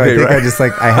lately, so okay, I think right. I just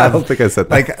like I don't think I said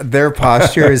that. Like their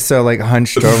posture is so like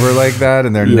hunched over like that,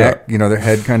 and their neck, their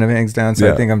head kind of hangs down. So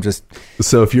I think I'm just.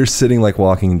 So if you're sitting like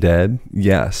Walking Dead,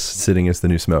 yes, sitting is the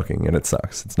new smoking, and it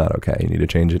sucks. It's not okay. You need to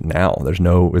change it now. There's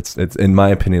no. It's in my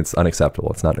opinion, it's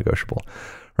unacceptable. It's not negotiable,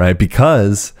 right?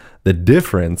 Because the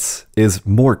difference is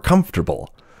more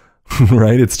comfortable.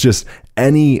 Right? It's just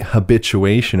any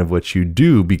habituation of what you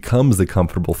do becomes the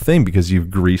comfortable thing because you've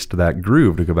greased that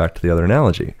groove, to go back to the other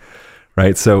analogy,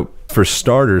 right? So for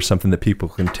starters, something that people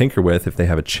can tinker with if they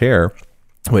have a chair,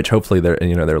 which hopefully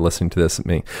they're listening to this. I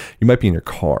mean, you might be in your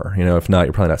car, if not,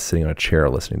 you're probably not sitting on a chair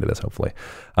listening to this, hopefully.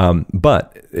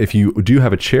 But if you do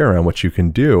have a chair around, what you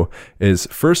can do is,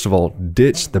 first of all,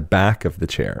 ditch the back of the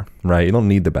chair, right? You don't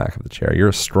need the back of the chair. You're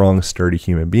a strong, sturdy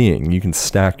human being. You can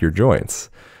stack your joints.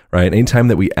 Right? Anytime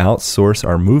that we outsource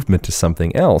our movement to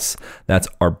something else, that's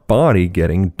our body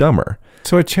getting dumber.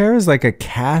 So a chair is like a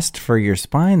cast for your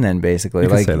spine then, basically.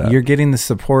 Like you're getting the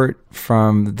support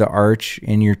from the arch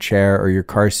in your chair or your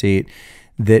car seat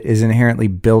that is inherently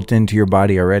built into your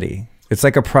body already. It's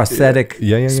like a prosthetic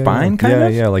spine kind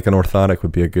of? Yeah, like an orthotic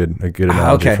would be a good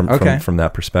analogy from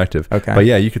that perspective. Okay. But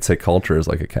yeah, you could say culture is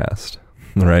like a cast.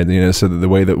 Right. So the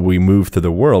way that we move through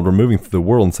the world, we're moving through the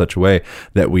world in such a way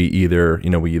that we either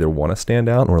want to stand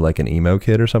out, and we're like an emo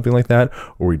kid or something like that,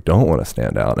 or we don't want to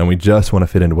stand out and we just want to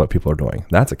fit into what people are doing.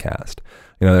 That's a cast.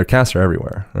 Their casts are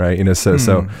everywhere, right?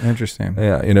 So interesting.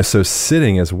 Yeah. So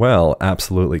sitting as well,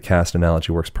 absolutely, cast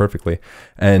analogy works perfectly.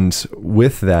 And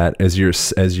with that, as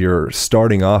you're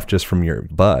starting off just from your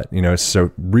butt,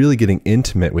 so really getting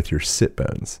intimate with your sit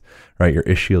bones, right? Your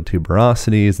ischial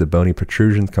tuberosities, the bony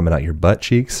protrusions coming out your butt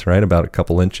cheeks, right? About a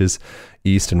couple inches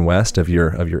east and west of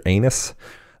your anus.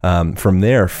 From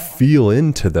there, feel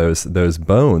into those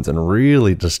bones and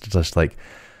really just like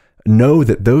know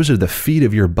that those are the feet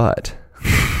of your butt.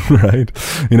 Right?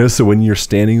 So when you're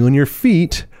standing on your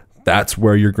feet, that's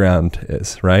where your ground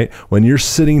is, right? When you're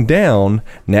sitting down,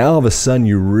 now all of a sudden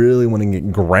you really want to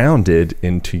get grounded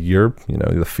into your,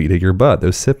 the feet of your butt,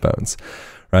 those sit bones,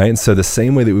 right? And so the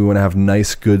same way that we want to have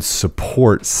nice, good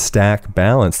support, stack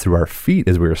balance through our feet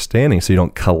as we are standing, so you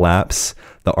don't collapse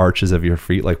the arches of your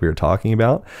feet like we were talking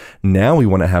about. Now we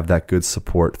want to have that good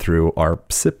support through our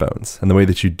sit bones. And the way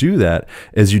that you do that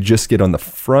is you just get on the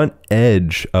front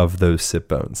edge of those sit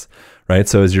bones, right?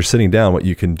 So as you're sitting down, what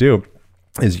you can do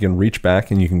is you can reach back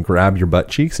and you can grab your butt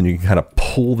cheeks and you can kind of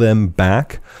pull them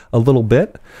back a little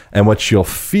bit. And what you'll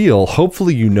feel,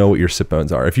 hopefully you know what your sit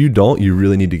bones are. If you don't, you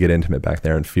really need to get intimate back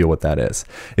there and feel what that is.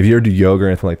 If you ever do yoga or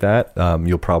anything like that,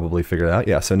 you'll probably figure it out.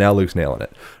 Yeah, so now Luke's nailing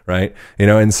it, right?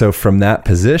 And so from that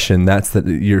position,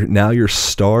 you're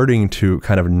starting to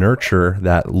kind of nurture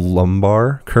that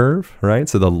lumbar curve, right?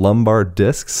 So the lumbar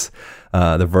discs,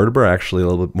 the vertebrae are actually a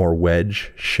little bit more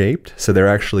wedge shaped. So they're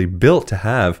actually built to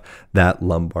have that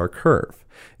lumbar curve.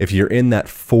 If you're in that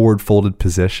forward folded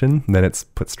position, then it's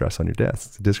put stress on your disc.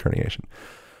 It's a disc herniation,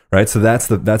 right? So that's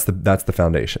the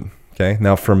foundation. Okay.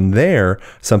 Now from there,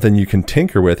 something you can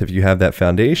tinker with if you have that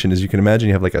foundation is you can imagine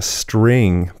you have like a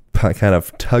string kind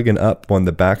of tugging up on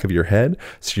the back of your head.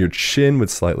 So your chin would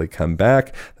slightly come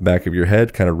back. The back of your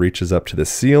head kind of reaches up to the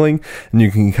ceiling. And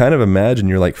you can kind of imagine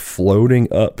you're like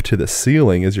floating up to the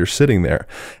ceiling as you're sitting there.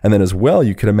 And then as well,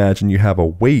 you could imagine you have a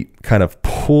weight kind of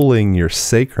pulling your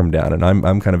sacrum down. And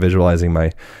I'm kind of visualizing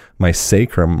my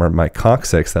sacrum or my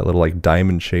coccyx, that little like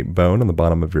diamond shaped bone on the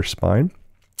bottom of your spine.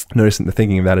 Noticing the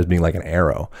thinking of that as being like an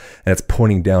arrow, and it's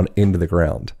pointing down into the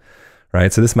ground,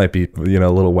 right? So this might be, a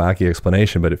little wacky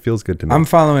explanation, but it feels good to me. I'm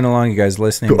following along, you guys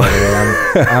listening, by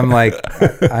the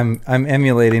way. I'm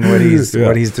emulating what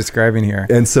he's describing here.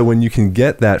 And so when you can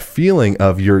get that feeling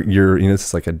of your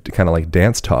it's like a kind of like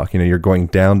dance talk, you're going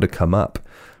down to come up,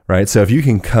 right? So if you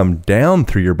can come down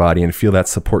through your body and feel that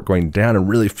support going down and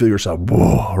really feel yourself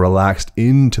relaxed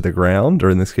into the ground, or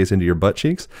in this case, into your butt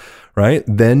cheeks, right?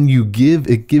 Then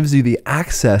it gives you the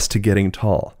access to getting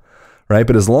tall, right?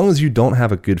 But as long as you don't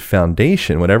have a good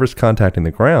foundation, whatever's contacting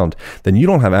the ground, then you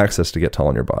don't have access to get tall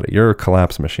in your body. You're a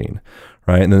collapse machine,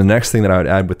 right? And then the next thing that I would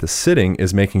add with the sitting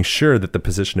is making sure that the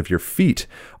position of your feet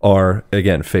are,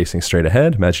 again, facing straight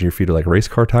ahead. Imagine your feet are like race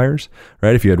car tires,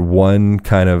 right? If you had one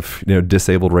kind of,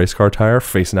 disabled race car tire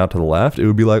facing out to the left, it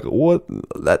would be like,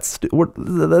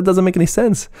 that doesn't make any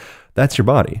sense. That's your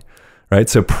body. Right.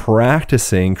 So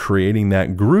practicing creating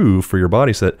that groove for your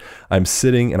body so that I'm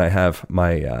sitting and I have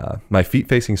my feet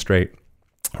facing straight.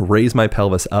 raise my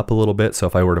pelvis up a little bit. So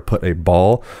if I were to put a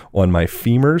ball on my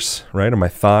femurs, right, on my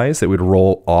thighs, it would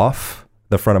roll off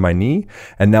the front of my knee.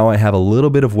 And now I have a little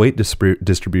bit of weight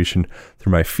distribution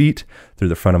through my feet, through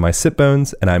the front of my sit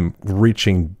bones, and I'm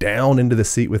reaching down into the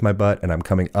seat with my butt, and I'm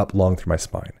coming up long through my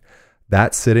spine.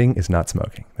 That sitting is not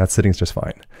smoking. That sitting is just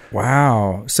fine.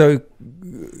 Wow. So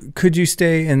could you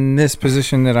stay in this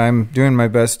position that I'm doing my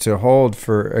best to hold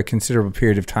for a considerable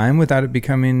period of time without it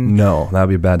becoming? No, that would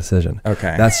be a bad decision.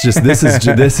 Okay. That's just, this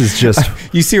is just.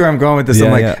 You see where I'm going with this? Yeah,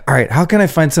 I'm like, yeah. all right, how can I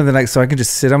find something like, so I can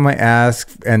just sit on my ass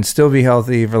and still be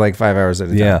healthy for like 5 hours at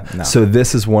a time? Yeah. No. So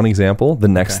this is one example. The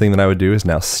next thing that I would do is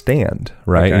now stand,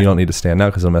 right? Okay. And you don't need to stand now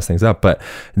because it'll mess things up. But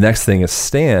next thing is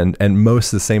stand. And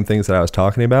most of the same things that I was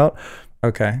talking about,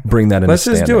 okay, bring that in. Let's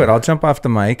just do it. I'll jump off the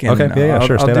mic and okay. Yeah,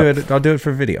 sure. I'll do it. I'll do it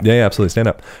for video. Yeah, absolutely. Stand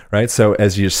up. Right. So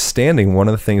as you're standing, one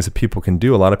of the things that people can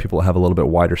do, a lot of people have a little bit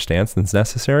wider stance than's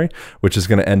necessary, which is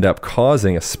going to end up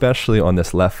causing, especially on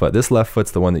this left foot. This left foot's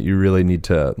the one that you really need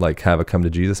to like have a come to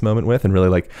Jesus moment with, and really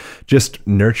like just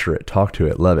nurture it, talk to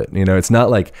it, love it. You know, it's not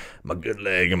like my good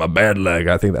leg and my bad leg.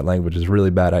 I think that language is a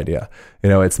really bad idea. You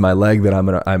know, it's my leg that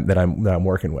I'm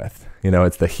working with. You know,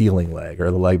 it's the healing leg, or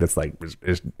the leg that's like,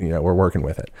 you know, we're working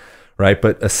with it, right?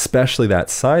 But especially that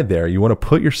side there, you want to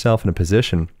put yourself in a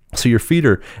position so your feet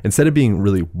are, instead of being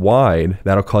really wide,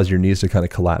 that'll cause your knees to kind of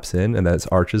collapse in, and that's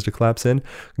arches to collapse in.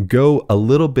 Go a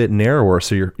little bit narrower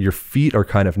so your feet are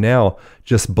kind of now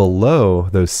just below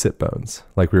those sit bones,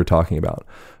 like we were talking about,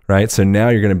 right? So now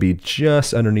you're going to be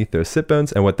just underneath those sit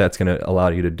bones, and what that's going to allow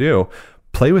you to do,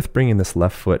 play with bringing this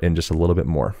left foot in just a little bit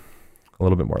more. A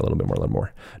little bit more.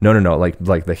 No.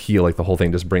 Like the heel, like the whole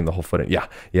thing, just bring the whole foot in. Yeah.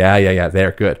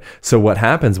 There, good. So what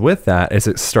happens with that is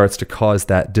it starts to cause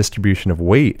that distribution of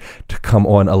weight to come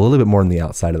on a little bit more on the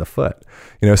outside of the foot.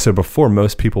 You know, so before,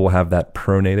 most people will have that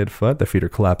pronated foot, the feet are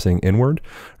collapsing inward,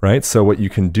 right? So what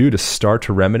you can do to start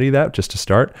to remedy that, just to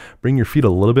start, bring your feet a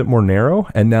little bit more narrow.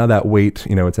 And now that weight,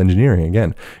 you know, it's engineering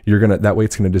again. That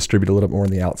weight's going to distribute a little bit more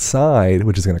on the outside,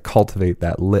 which is going to cultivate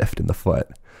that lift in the foot.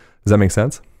 Does that make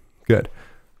sense? Good.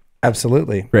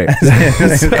 Absolutely. Great.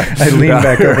 I lean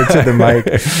back over to the mic.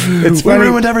 It's funny. We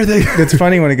ruined everything. It's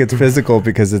funny when it gets physical,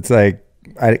 because it's like,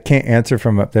 I can't answer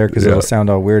from up there because it'll sound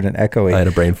all weird and echoey. I had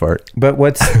a brain fart. But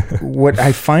what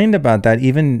I find about that,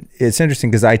 even, it's interesting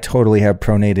because I totally have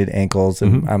pronated ankles,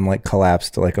 and I'm like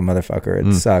collapsed like a motherfucker.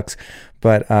 It sucks.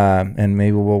 But, and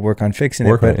maybe we'll work on fixing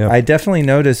it. But I definitely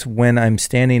notice when I'm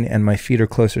standing and my feet are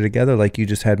closer together, like you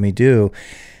just had me do,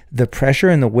 the pressure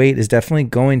and the weight is definitely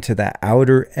going to the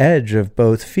outer edge of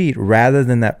both feet rather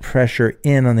than that pressure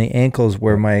in on the ankles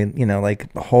where my, you know,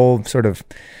 like the whole sort of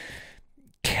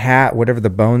cat, whatever the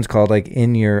bone's called, like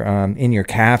in your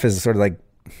calf is sort of like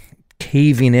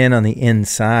caving in on the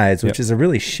insides, which is a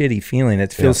really shitty feeling.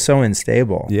 It feels so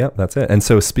unstable. Yeah, that's it. And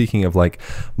so speaking of like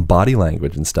body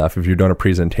language and stuff, if you're doing a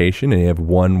presentation and you have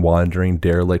one wandering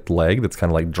derelict leg that's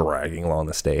kind of like dragging along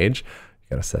the stage,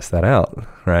 got to assess that out,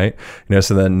 right? You know,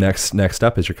 so then next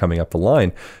up as you're coming up the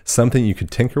line, something you could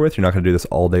tinker with. You're not going to do this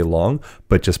all day long,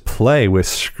 but just play with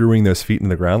screwing those feet in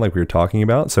the ground like we were talking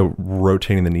about. So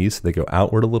rotating the knees so they go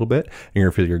outward a little bit, and you're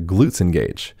going to feel your glutes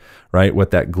engage, right?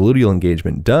 What that gluteal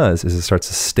engagement does is it starts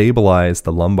to stabilize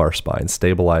the lumbar spine,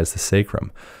 stabilize the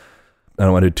sacrum. I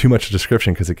don't want to do too much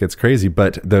description because it gets crazy,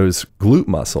 but those glute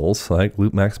muscles, like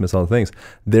glute maximus, all the things,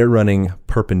 they're running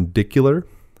perpendicular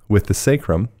with the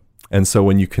sacrum. And so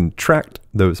when you contract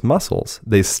those muscles,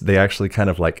 they actually kind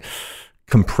of like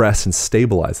compress and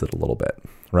stabilize it a little bit,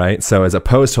 right? So as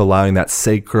opposed to allowing that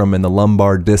sacrum and the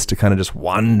lumbar disc to kind of just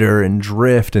wander and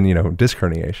drift and, you know, disc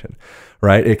herniation,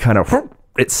 right? It kind of,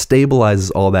 it stabilizes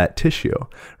all that tissue,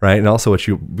 right? And also what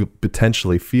you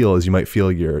potentially feel is you might feel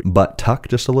your butt tuck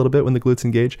just a little bit when the glutes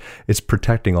engage. It's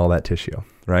protecting all that tissue,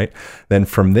 right? Then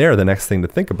from there, the next thing to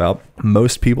think about,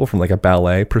 most people from like a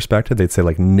ballet perspective, they'd say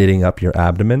like knitting up your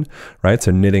abdomen, right?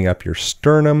 So knitting up your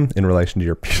sternum in relation to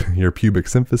your pubic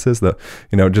symphysis,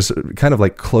 just kind of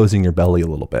like closing your belly a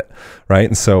little bit, right?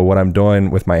 And so what I'm doing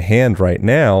with my hand right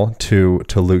now to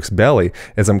Luke's belly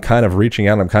is I'm kind of reaching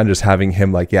out and I'm kind of just having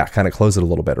him like, kind of close it a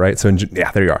little bit, right? So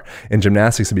there you are. In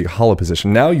gymnastics, it'd be a hollow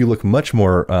position. Now you look much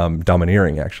more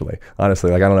domineering, actually.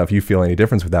 Honestly, like I don't know if you feel any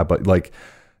difference with that, but like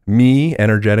me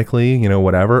energetically,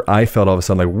 whatever, I felt all of a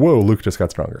sudden like, whoa, Luke just got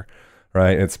stronger,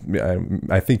 right?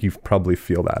 I think you probably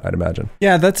feel that, I'd imagine.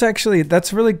 Yeah, that's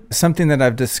really something that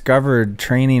I've discovered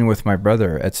training with my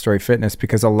brother at Story Fitness,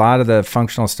 because a lot of the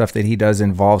functional stuff that he does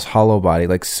involves hollow body,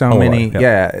 like so many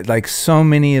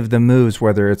of the moves,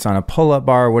 whether it's on a pull-up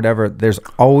bar or whatever, there's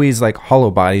always like hollow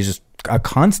bodies, just a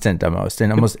constant almost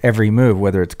in almost every move,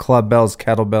 whether it's club bells,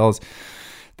 kettlebells.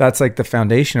 That's like the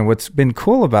foundation. And what's been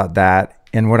cool about that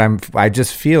And what I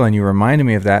just feel, and you reminded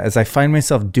me of that, is I find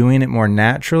myself doing it more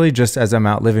naturally just as I'm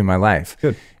out living my life.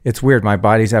 Good. It's weird. My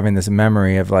body's having this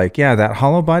memory of like, yeah, that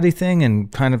hollow body thing,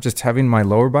 and kind of just having my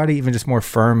lower body even just more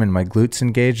firm and my glutes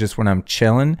engaged just when I'm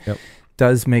chilling. Yep.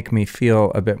 Does make me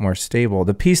feel a bit more stable.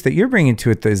 The piece that you're bringing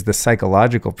to it is the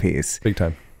psychological piece. Big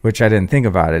time. Which I didn't think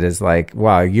about. It is like,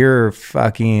 wow, your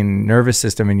fucking nervous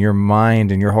system and your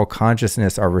mind and your whole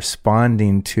consciousness are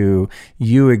responding to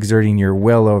you exerting your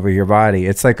will over your body.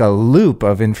 It's like a loop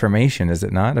of information, is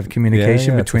it not? Of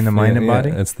communication between the mind and body?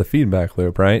 It's the feedback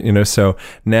loop, right? So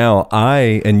now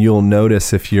and you'll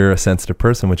notice if you're a sensitive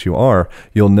person, which you are,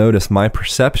 you'll notice my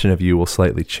perception of you will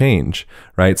slightly change,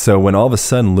 right? So when all of a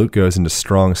sudden Luke goes into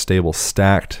strong, stable,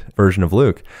 stacked version of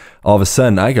Luke, all of a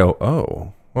sudden I go,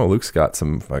 oh, well, Luke's got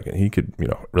some fucking, he could,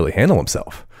 really handle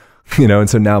himself, and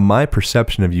so now my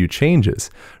perception of you changes,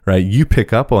 right? You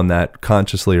pick up on that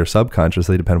consciously or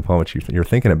subconsciously, depending upon what you're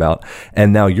thinking about.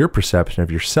 And now your perception of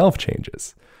yourself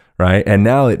changes, right? And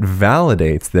now it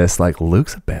validates this, like,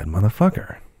 Luke's a bad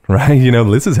motherfucker. Right.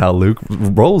 This is how Luke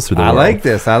rolls through the world. I like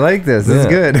this. This is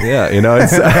good. Yeah.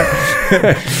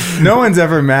 It's no one's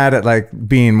ever mad at like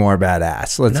being more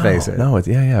badass. Let's face it. No,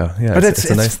 yeah. But it's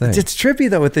a nice thing. It's trippy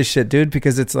though with this shit, dude,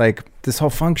 because it's like this whole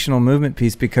functional movement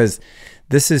piece, because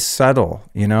this is subtle,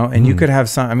 and you could have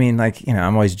some,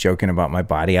 I'm always joking about my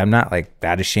body. I'm not like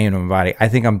that ashamed of my body. I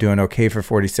think I'm doing okay for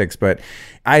 46, but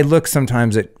I look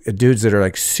sometimes at dudes that are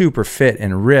like super fit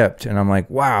and ripped, and I'm like,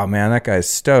 wow, man, that guy's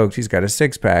stoked. He's got a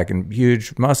six pack and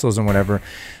huge muscles and whatever.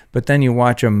 But then you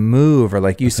watch him move, or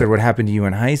like you said, what happened to you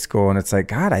in high school, and it's like,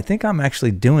 God, I think I'm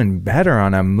actually doing better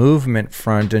on a movement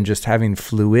front and just having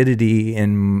fluidity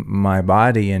in my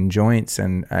body and joints,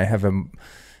 and I have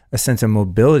a sense of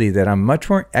mobility that I'm much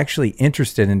more actually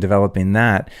interested in developing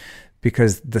that,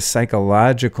 because the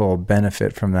psychological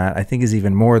benefit from that, I think, is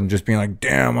even more than just being like,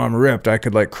 damn, I'm ripped. I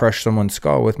could like crush someone's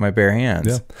skull with my bare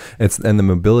hands. Yeah. And the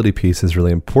mobility piece is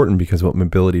really important, because what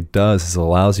mobility does is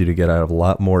allows you to get out of a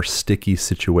lot more sticky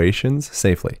situations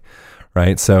safely.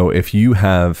 Right. So if you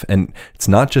have, and it's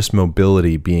not just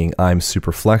mobility being I'm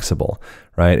super flexible,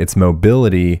 right? It's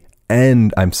mobility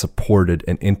and I'm supported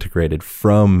and integrated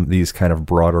from these kind of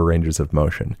broader ranges of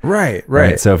motion. Right.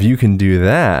 So if you can do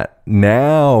that,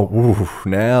 now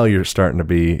you're starting to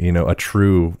be, a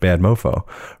true bad mofo,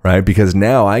 right? Because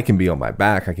now I can be on my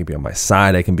back, I can be on my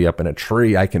side, I can be up in a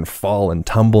tree, I can fall and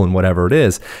tumble and whatever it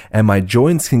is, and my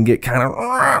joints can get kind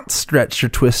of stretched or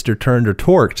twisted or turned or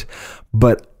torqued,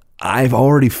 but I've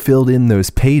already filled in those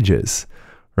pages.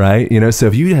 Right. So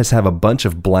if you just have a bunch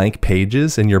of blank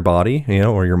pages in your body,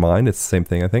 or your mind, it's the same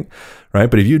thing, I think. Right.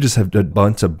 But if you just have a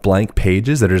bunch of blank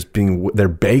pages that are they're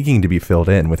begging to be filled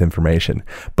in with information,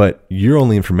 but your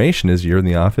only information is you're in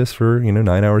the office for,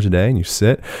 9 hours a day, and you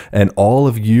sit, and all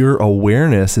of your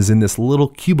awareness is in this little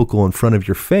cubicle in front of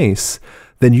your face,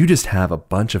 then you just have a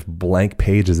bunch of blank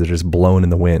pages that are just blown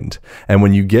in the wind. And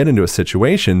when you get into a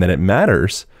situation that it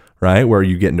matters, right, where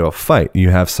you get into a fight,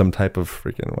 you have some type of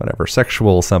freaking whatever,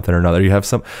 sexual something or another,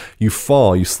 you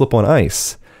fall, you slip on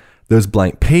ice, those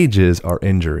blank pages are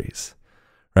injuries,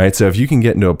 right? So if you can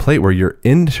get into a plate where you're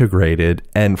integrated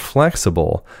and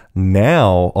flexible,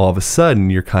 now all of a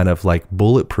sudden you're kind of like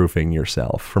bulletproofing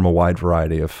yourself from a wide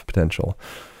variety of potential.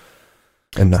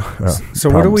 And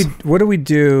so what do we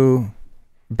do?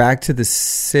 Back to the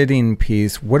sitting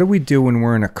piece, what do we do when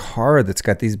we're in a car that's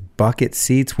got these bucket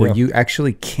seats where you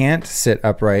actually can't sit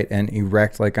upright and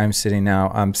erect like I'm sitting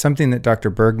now? Something that Dr.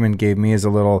 Bergman gave me is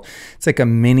it's like a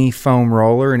mini foam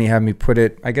roller, and he had me put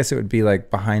it, I guess it would be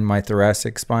like behind my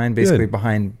thoracic spine, basically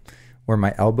behind where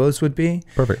my elbows would be.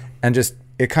 Perfect. And just,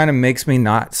 it kind of makes me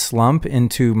not slump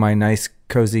into my nice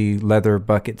cozy leather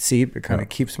bucket seat. It kind of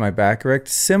keeps my back erect.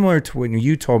 Similar to when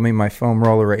you told me my foam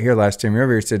roller right here last time you were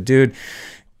over here, you said, dude,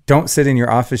 don't sit in your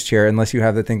office chair unless you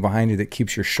have the thing behind you that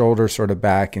keeps your shoulders sort of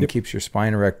back and keeps your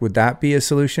spine erect. Would that be a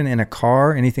solution in a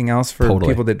car? Anything else for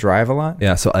people that drive a lot?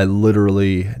 Yeah. So I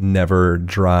literally never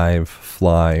drive,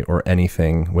 fly, or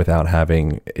anything without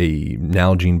having a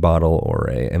Nalgene bottle or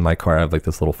in my car, I have like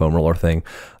this little foam roller thing.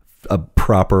 A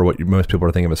proper, what most people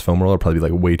are thinking of as foam roller, probably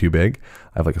like way too big.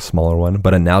 I have like a smaller one,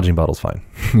 but a Nalgene bottle's fine.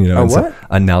 A what? So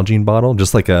a Nalgene bottle,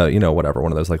 just like a, whatever,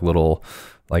 one of those like little,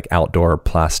 like outdoor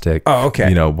plastic,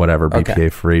 whatever,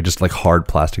 BPA free, just like hard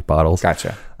plastic bottles.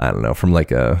 Gotcha. I don't know, from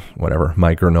like a, whatever,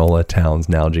 my granola Towns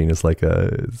Nalgene is like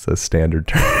it's a standard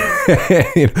term,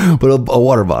 but a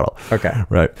water bottle. Okay.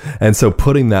 Right. And so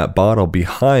putting that bottle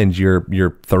behind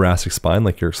your thoracic spine,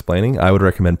 like you're explaining, I would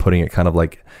recommend putting it kind of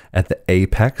like at the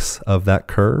apex of that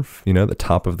curve, the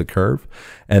top of the curve.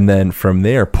 And then from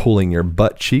there, pulling your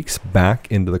butt cheeks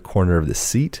back into the corner of the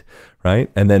seat, right?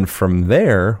 And then from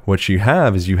there, what you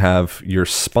have is you have your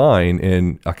spine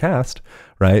in a cast,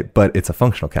 right? But it's a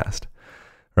functional cast.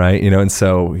 Right, and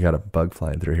so we got a bug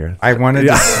flying through here. I wanted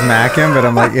to smack him, but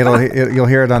I'm like, you'll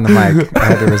hear it on the mic. I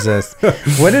had to resist.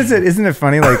 What is it? Isn't it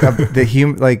funny? Like the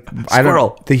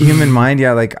human mind.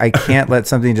 Yeah, like I can't let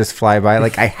something just fly by.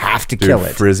 Like I have to kill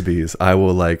it. Frisbees. I'll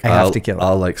kill it.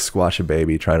 I'll like squash a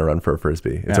baby trying to run for a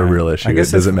frisbee. It's a real issue.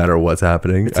 It doesn't matter what's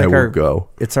happening. I will go.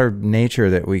 It's our nature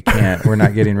that we're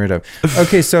not getting rid of.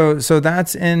 Okay, so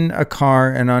that's in a car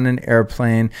and on an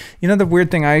airplane. The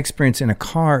weird thing I experience in a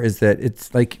car is that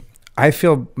it's like, I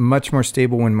feel much more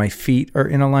stable when my feet are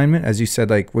in alignment, as you said.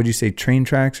 Like, would you say train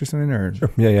tracks or something? Or sure.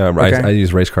 Yeah. Okay. I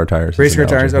use race car tires. Race car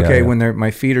tires. Okay, yeah. When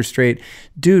my feet are straight,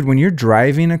 dude. When you're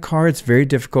driving a car, it's very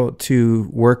difficult to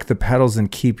work the pedals and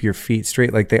keep your feet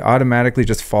straight. Like they automatically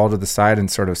just fall to the side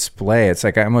and sort of splay. It's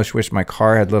like I almost wish my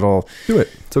car had little. Do it.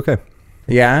 It's okay.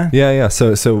 Yeah. Yeah.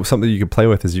 So something you could play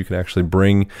with is you can actually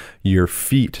bring your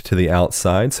feet to the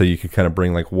outside. So you could kind of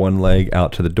bring like one leg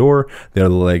out to the door, the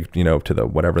other leg, to the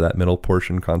whatever that middle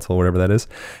portion console, whatever that is.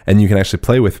 And you can actually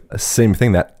play with the same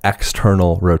thing, that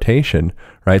external rotation,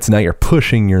 right? So now you're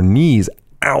pushing your knees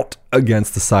out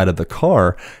against the side of the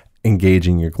car,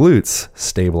 engaging your glutes,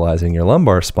 stabilizing your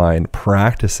lumbar spine,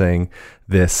 practicing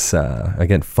this,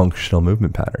 again, functional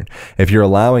movement pattern. If you're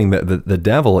allowing the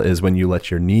devil is when you let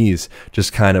your knees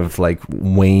just kind of like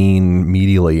wane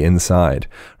medially inside,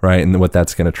 right? And what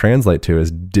that's going to translate to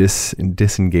is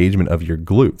disengagement of your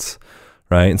glutes,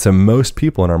 right? And so most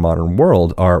people in our modern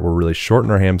world we're really short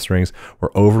in our hamstrings.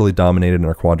 We're overly dominated in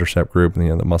our quadricep group,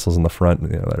 the muscles in the front,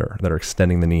 that are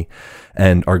extending the knee.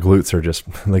 And our glutes are just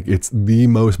like, it's the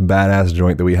most badass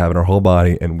joint that we have in our whole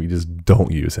body, and we just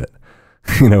don't use it.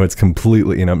 It's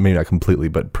completely, maybe not completely,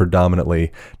 but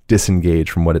predominantly disengaged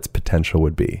from what its potential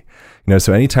would be.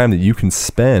 So anytime that you can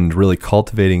spend really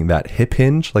cultivating that hip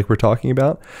hinge, like we're talking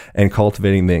about, and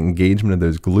cultivating the engagement of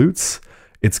those glutes,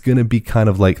 it's going to be kind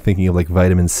of like thinking of like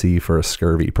vitamin C for a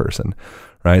scurvy person,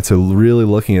 right? So really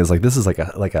looking at this is like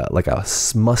a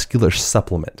muscular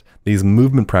supplement. These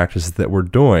movement practices that we're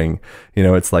doing,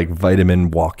 it's like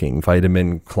vitamin walking,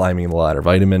 vitamin climbing the ladder,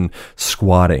 vitamin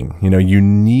squatting. You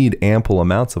need ample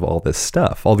amounts of all this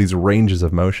stuff, all these ranges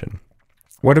of motion.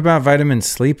 What about vitamin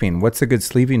sleeping? What's a good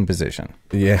sleeping position?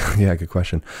 Yeah, good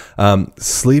question.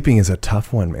 Sleeping is a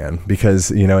tough one, man, because,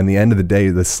 in the end of the day,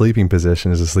 the sleeping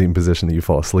position is a sleeping position that you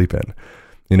fall asleep in.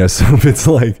 So if it's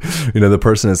like, the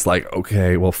person is like,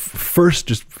 okay, well, first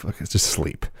just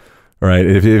sleep. Right.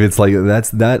 If it's like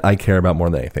that I care about more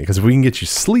than anything, because if we can get you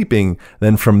sleeping,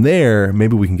 then from there,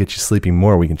 maybe we can get you sleeping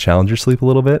more. We can challenge your sleep a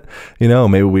little bit.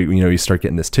 Maybe you start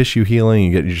getting this tissue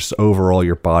healing. You just overall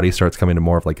your body starts coming to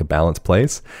more of like a balanced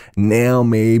place. Now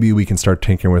maybe we can start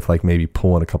tinkering with like maybe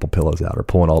pulling a couple pillows out or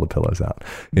pulling all the pillows out.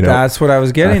 That's what I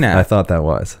was getting at. I thought that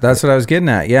was. That's what I was getting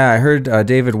at. Yeah, I heard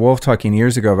David Wolf talking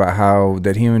years ago about how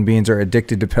that human beings are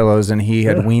addicted to pillows, and he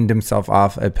had weaned himself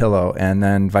off a pillow. And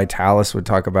then Vitalis would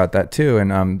talk about that too.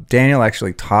 And Daniel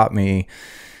actually taught me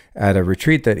at a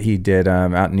retreat that he did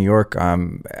out in New York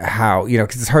how,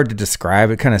 because it's hard to describe.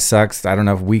 It kind of sucks. I don't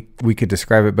know if we could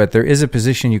describe it, but there is a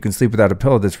position you can sleep without a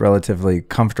pillow that's relatively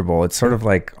comfortable. It's sort of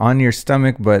like on your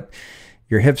stomach, but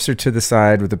your hips are to the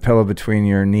side with a pillow between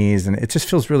your knees, and it just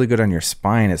feels really good on your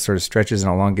spine. It sort of stretches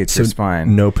and elongates your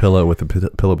spine. No pillow with a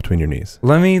pillow between your knees.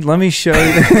 Let me show you.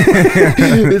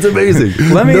 It's amazing.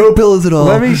 No pillows at all.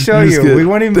 Let me show you. We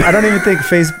won't even. I don't even think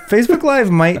Facebook Live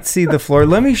might see the floor.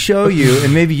 Let me show you,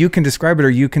 and maybe you can describe it, or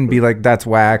you can be like, "That's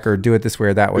whack," or do it this way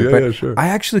or that way. Yeah, sure. I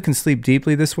actually can sleep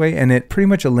deeply this way, and it pretty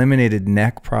much eliminated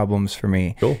neck problems for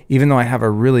me. Cool. Even though I have a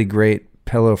really great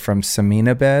pillow from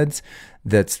Samina Beds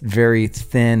that's very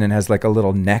thin and has like a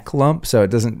little neck lump, so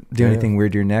it doesn't do anything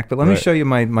weird to your neck. But let me show you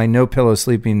my no pillow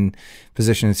sleeping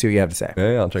position and see what you have to say.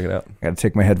 Yeah, I'll check it out. I got to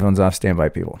take my headphones off. Stand by,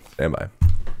 people. Stand by.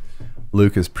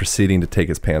 Luke is proceeding to take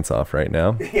his pants off right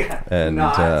now. Yeah, and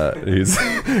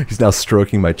he's now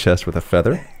stroking my chest with a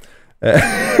feather.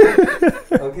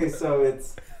 Okay, so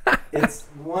it's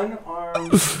one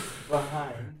arm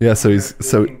behind. Yeah, so he's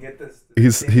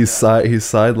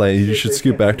side laying. You should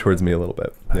scoot back towards me a little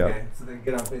bit. Okay, yeah. So then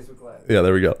get on Facebook Live. Yeah,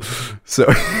 there we go. So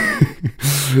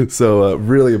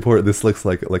really important. This looks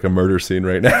like a murder scene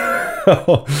right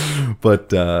now.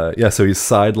 But so he's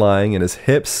side lying and his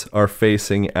hips are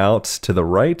facing out to the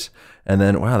right. And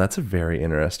then, wow, that's a very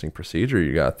interesting procedure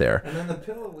you got there. And then the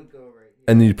pillow would go right here.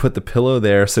 And you put the pillow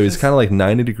there. So he's kind of like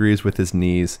 90 degrees with his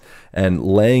knees and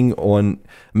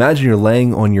imagine you're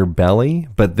laying on your belly,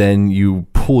 but then you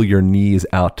pull your knees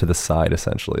out to the side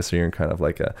essentially. So you're in kind of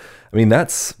like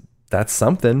that's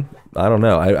something. I don't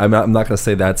know. I'm not going to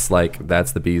say that's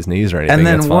the bee's knees or anything. And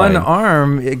then that's one fine.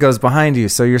 arm, it goes behind you.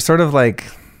 So you're sort of like,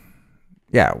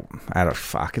 yeah, I don't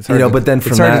fuck. It's hard but then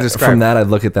from to describe. that, I'd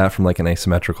look at that from like an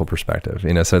asymmetrical perspective,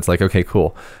 so it's like, okay,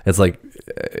 cool. It's like,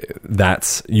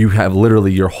 you have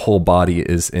literally your whole body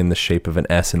is in the shape of an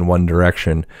S in one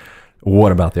direction.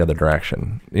 What about the other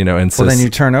direction? And so then you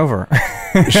turn over.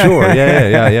 Sure.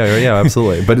 Yeah,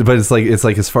 absolutely. But it's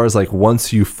like as far as like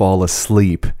once you fall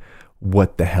asleep,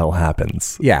 what the hell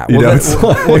happens? Yeah.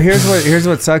 Well, here's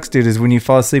what sucks, dude, is when you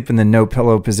fall asleep in the no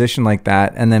pillow position like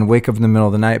that, and then wake up in the middle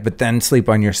of the night, but then sleep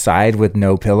on your side with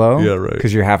no pillow. Yeah, right.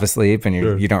 Because you're half asleep and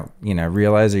you don't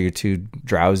realize, or you're too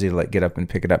drowsy to like get up and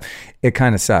pick it up. It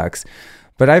kind of sucks.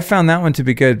 But I found that one to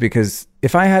be good because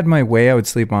if I had my way, I would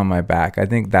sleep on my back. I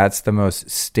think that's the most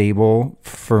stable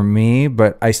for me.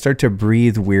 But I start to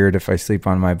breathe weird if I sleep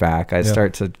on my back. I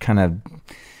start to kind of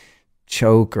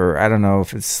choke, or I don't know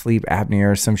if it's sleep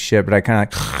apnea or some shit, but I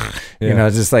kind of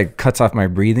it just like cuts off my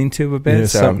breathing tube a bit.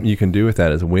 Something you can do with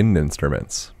that is wind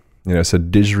instruments. So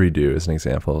didgeridoo is an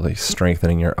example of like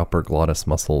strengthening your upper glottis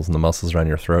muscles and the muscles around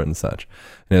your throat and such.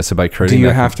 So by creating, do you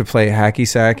have to play hacky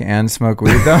sack and smoke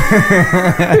weed though?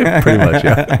 Pretty much,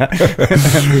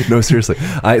 yeah. No, seriously.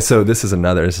 So this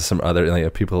is some other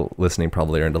people listening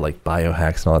probably are into like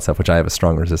biohacks and all that stuff, which I have a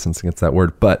strong resistance against that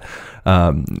word. But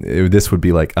this would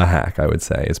be like a hack, I would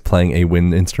say, is playing a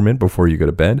wind instrument before you go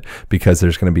to bed, because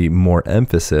there's going to be more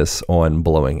emphasis on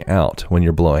blowing out. When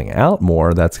you're blowing out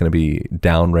more, that's going to be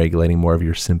down regulating more of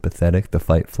your sympathetic, the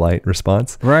fight flight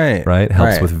response. Right.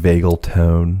 Helps with vagal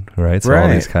tone. Right. So all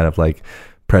these kind of like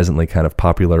presently kind of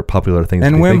popular things.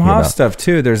 And Wim Hof stuff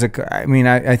too.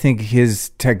 I think his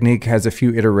technique has a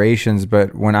few iterations,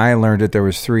 but when I learned it, there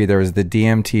was 3. There was the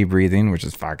DMT breathing, which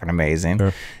is fucking amazing.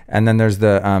 Sure. And then there's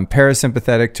the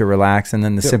parasympathetic to relax, and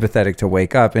then the sympathetic to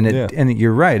wake up. And and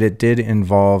you're right, it did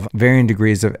involve varying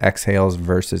degrees of exhales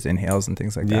versus inhales and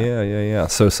things like that. Yeah.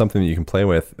 So something that you can play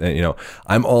with.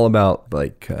 I'm all about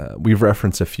we've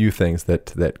referenced a few things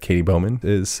that Katie Bowman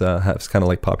has kind of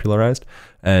like popularized.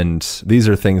 And these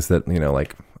are things that,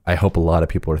 I hope a lot of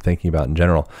people are thinking about in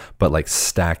general, but like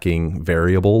stacking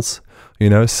variables,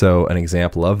 so an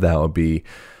example of that would be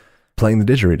playing the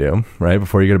didgeridoo, right?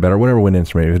 Before you go to bed, or whatever wind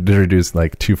instrument. If the didgeridoo is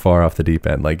like too far off the deep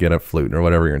end, like get a flute or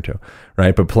whatever you're into,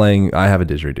 right? But I have a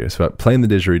didgeridoo. So playing the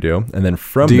didgeridoo, and then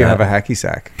Do you have a hacky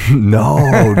sack?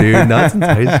 No, dude, not since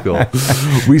high school.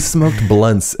 We smoked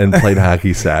blunts and played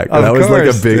hacky sack. And that was like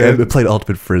a big, and played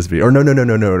ultimate frisbee. Or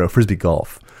no, frisbee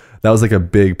golf. That was like a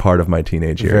big part of my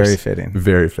teenage years.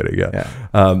 Very fitting,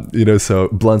 yeah. So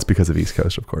blunts because of East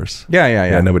Coast, of course.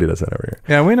 Yeah. Nobody does that over here.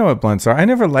 Yeah, we know what blunts are. I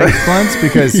never liked blunts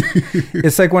because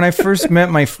it's like when I first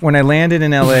met when I landed in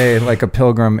LA like a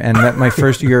pilgrim and met my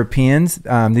first Europeans,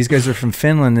 these guys are from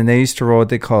Finland, and they used to roll what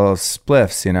they call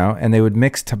spliffs, and they would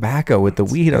mix tobacco with the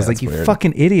weed. I was like, you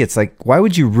fucking idiots. Like, why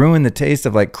would you ruin the taste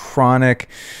of like chronic,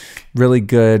 really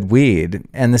good weed?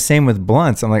 And the same with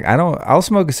blunts. I'm like, I'll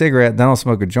smoke a cigarette, then I'll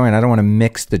smoke a joint. I don't want to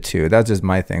mix the two. That's just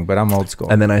my thing, but I'm old school.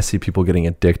 And then I see people getting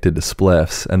addicted to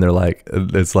spliffs, and they're like,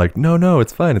 it's like, no,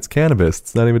 it's fine. It's cannabis.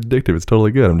 It's not even addictive. It's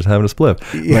totally good. I'm just having a spliff.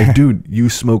 Yeah. Like, dude, you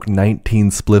smoke 19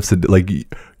 spliffs. Like,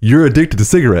 you're addicted to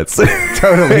cigarettes.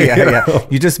 Totally. Yeah.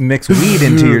 You just mix weed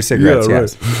into your cigarettes. Yeah,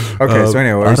 yes. Right. Okay. So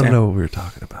anyway, I don't know what we were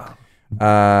talking about.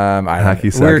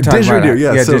 Hacky sack. We were talking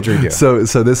didgeridoo, about didgeridoo.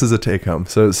 So this is a take home.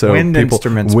 So wind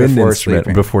instruments before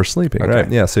sleeping, okay.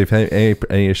 Right? Yeah. So if you have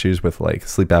any issues with like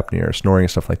sleep apnea or snoring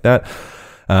and stuff like that,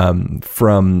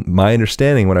 from my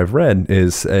understanding, what I've read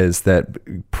is that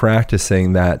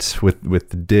practicing that with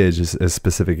the didge is a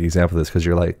specific example of this, because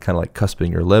you're like kind of like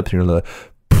cusping your lips, and you're like,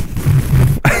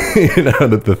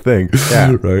 the thing,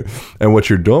 right? And what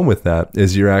you're doing with that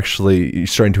is you're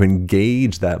starting to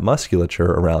engage that musculature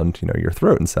around, your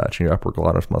throat and such, and your upper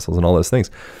glottis muscles and all those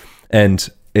things. And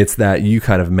it's that you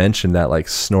kind of mentioned that like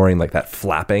snoring, like that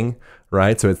flapping,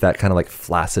 right? So it's that kind of like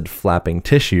flaccid flapping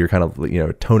tissue. You're kind of,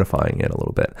 tonifying it a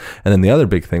little bit. And then the other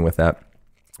big thing with that,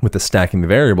 with the stacking the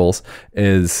variables,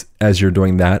 is as you're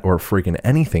doing that, or freaking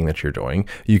anything that you're doing,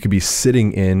 you could be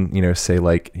sitting in, say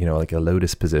like a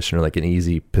lotus position, or like an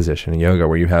easy position in yoga,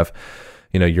 where you have,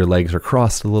 your legs are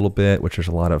crossed a little bit, which there's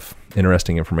a lot of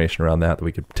interesting information around that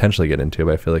we could potentially get into,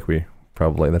 but I feel like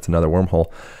that's another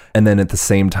wormhole. And then at the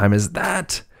same time as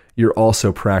that, you're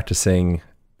also practicing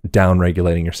down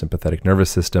regulating your sympathetic nervous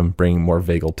system, bringing more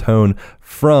vagal tone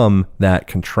from that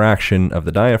contraction of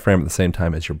the diaphragm at the same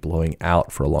time as you're blowing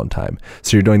out for a long time.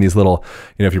 So you're doing these little,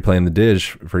 if you're playing the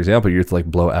didge, for example, you have to like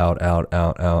blow out,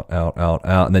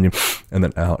 and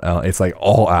then out. It's like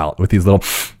all out with these little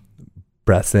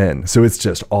breaths in. So it's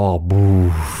just all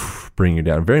bring you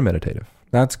down. Very meditative.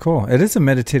 That's cool. It is a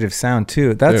meditative sound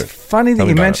too. That's funny that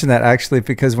you mentioned that, actually,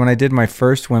 because when I did my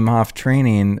first Wim Hof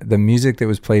training, the music that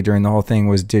was played during the whole thing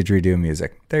was didgeridoo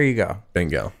music. There you go.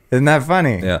 Bingo. Isn't that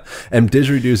funny? Yeah. And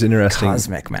didgeridoo is interesting.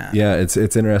 Cosmic, man. Yeah, it's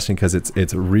interesting because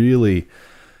it's really,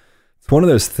 it's one of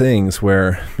those things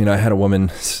where, I had a woman,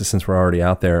 since we're already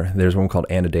out there, there's one called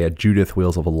Anna Dea, Judith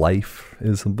Wheels of Life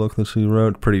is the book that she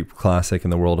wrote. Pretty classic in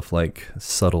the world of like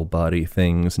subtle body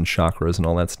things and chakras and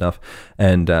all that stuff.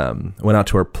 And went out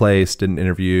to her place, did an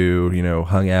interview,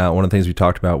 hung out. One of the things we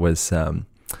talked about was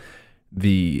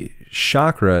the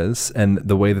chakras and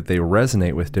the way that they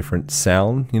resonate with different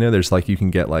sound. There's like, you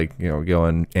can get like, go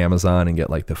on Amazon and get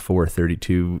like the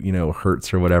 432,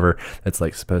 hertz or whatever. That's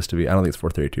like supposed to be, I don't think it's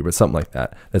 432, but something like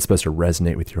that. That's supposed to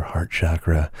resonate with your heart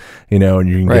chakra, and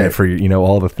you can get it for,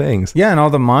 all the things. Yeah. And all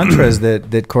the mantras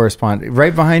that correspond.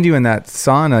 Right behind you in that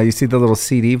sauna, you see the little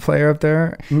CD player up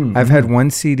there. Mm-hmm. I've had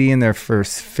one CD in there for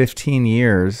 15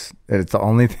 years. It's the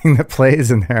only thing that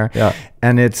plays in there. Yeah.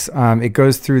 And it's it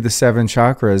goes through the 7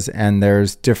 chakras, and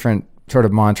there's different sort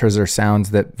of mantras or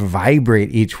sounds that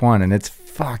vibrate each one, and it's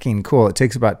fucking cool. It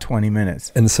takes about 20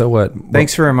 minutes. And so what?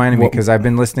 Thanks for reminding me, because I've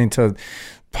been listening to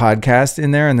podcast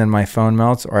in there, and then my phone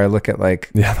melts, or I look at like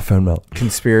the phone melt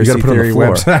conspiracy theory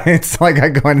websites. Like I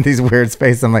go into these weird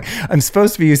spaces. I'm like, I'm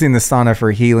supposed to be using the sauna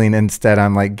for healing. Instead,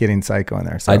 I'm like getting psycho in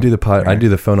there. So I do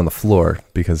the phone on the floor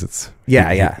because it's yeah.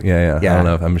 I don't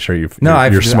know. I'm sure you're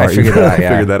I smart. figured that out. Yeah.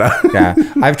 Figured that out.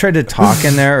 Yeah, I've tried to talk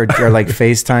in there or like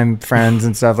FaceTime friends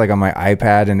and stuff, like on my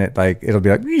iPad, and it'll be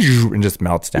like and just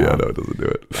melts down. Yeah, no, it doesn't do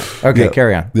it. Okay,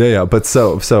 carry on. Yeah. But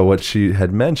so what she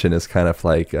had mentioned is kind of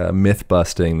like myth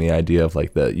busting, the idea of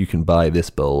like you can buy this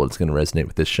bowl, it's going to resonate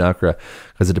with this chakra,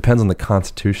 because it depends on the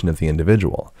constitution of the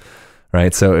individual.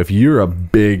 Right. So if you're a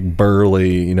big,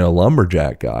 burly,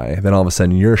 lumberjack guy, then all of a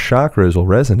sudden your chakras will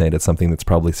resonate at something that's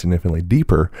probably significantly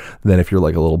deeper than if you're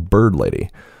like a little bird lady.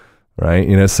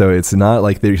 Right. So it's not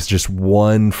like there's just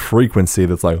one frequency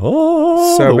that's like,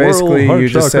 so basically you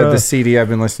just said the CD I've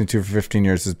been listening to for 15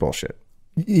 years is bullshit.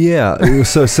 Yeah.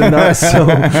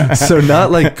 So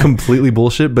not like completely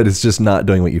bullshit, but it's just not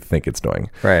doing what you think it's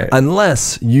doing. Right.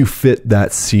 Unless you fit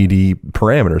that CD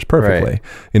parameters perfectly.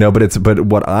 Right. But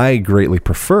what I greatly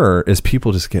prefer is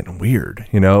people just getting weird.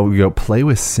 We go play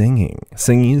with singing.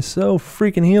 Singing is so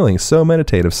freaking healing, so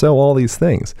meditative, so all these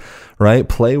things. Right?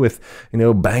 Play with,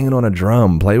 banging on a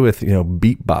drum, play with,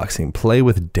 beatboxing, play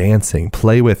with dancing,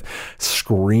 play with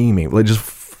screaming, like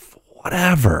just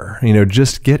whatever,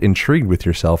 just get intrigued with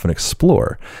yourself and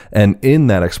explore. And in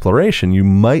that exploration, you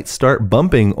might start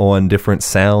bumping on different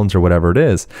sounds or whatever it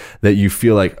is that you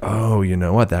feel like, oh, you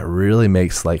know what? That really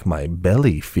makes like my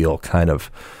belly feel kind of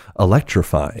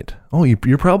electrified. Oh,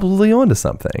 you're probably onto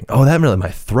something. Oh, that really, my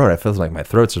throat, I feel like my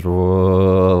throat's just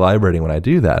vibrating when I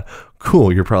do that.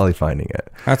 Cool, you're probably finding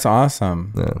it. That's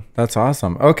awesome. Yeah. That's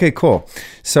awesome. Okay, cool.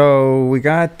 So we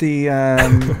got the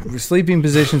sleeping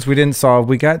positions we didn't solve.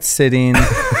 We got sitting.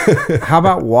 How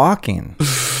about walking?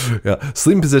 Yeah,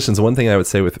 sleeping positions. One thing I would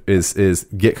say is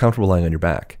get comfortable lying on your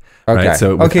back. Okay. Right?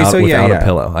 So without a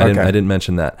pillow. I didn't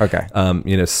mention that. Okay.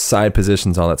 Side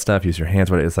positions, all that stuff. Use your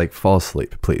hands. But it's like fall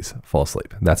asleep. Please fall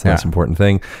asleep. That's the most important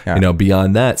thing. Yeah.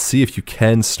 Beyond that, see if you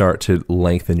can start to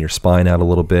lengthen your spine out a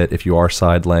little bit. If you are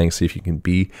side laying, see if you can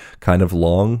be kind of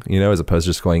long. As opposed to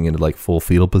just going into like full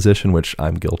fetal position, which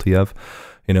I'm guilty of.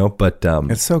 But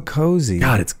it's so cozy.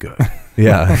 God, it's good.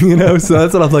 Yeah. So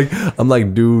that's what I'm like. I'm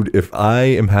like, dude, if I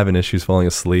am having issues falling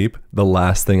asleep, the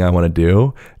last thing I want to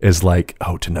do is like,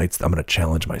 oh, tonight I'm going to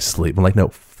challenge my sleep. I'm like, no,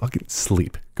 fucking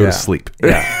sleep. Go to sleep.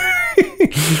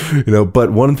 Yeah.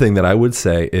 But one thing that I would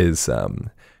say is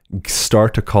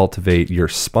start to cultivate your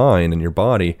spine and your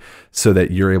body so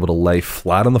that you're able to lay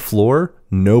flat on the floor,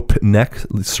 no neck,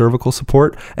 cervical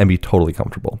support, and be totally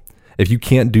comfortable. If you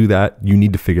can't do that, you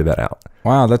need to figure that out.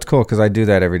 Wow, that's cool, because I do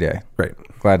that every day. Great.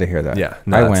 Glad to hear that. Yeah.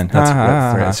 I win.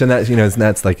 That's so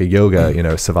that's like a yoga,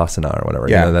 savasana or whatever.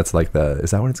 Yeah. That's like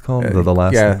is that what it's called? The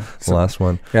last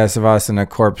one. Yeah, savasana,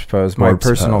 corpse pose. My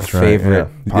personal favorite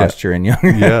posture in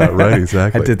yoga. Yeah, right,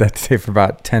 exactly. I did that today for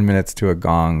about 10 minutes to a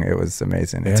gong. It was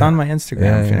amazing. It's on my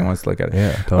Instagram if anyone wants to look at it.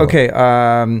 Yeah, totally.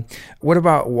 Okay, what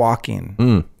about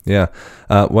walking? Yeah.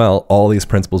 Well, all these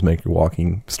principles make your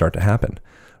walking start to happen.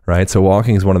 Right. So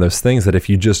walking is one of those things that if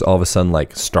you just all of a sudden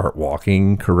like start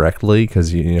walking correctly,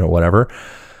 because whatever,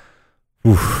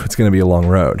 it's going to be a long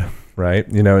road. Right.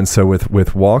 And so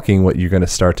with walking, what you're going to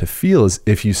start to feel is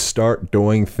if you start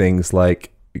doing things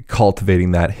like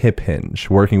cultivating that hip hinge,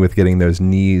 working with getting those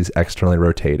knees externally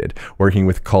rotated, working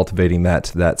with cultivating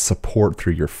that support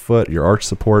through your foot, your arch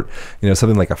support,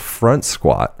 something like a front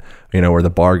squat where the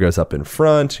bar goes up in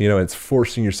front, it's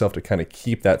forcing yourself to kind of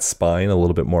keep that spine a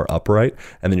little bit more upright.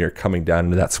 And then you're coming down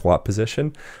into that squat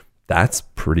position. That's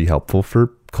pretty helpful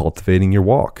for cultivating your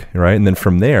walk, right? And then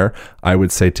from there, I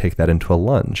would say take that into a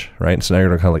lunge, right? So now you're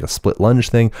doing kind of like a split lunge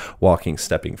thing, walking,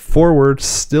 stepping forward,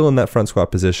 still in that front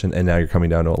squat position, and now you're coming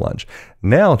down to a lunge.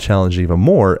 Now challenge even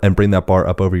more and bring that bar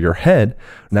up over your head.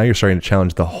 Now you're starting to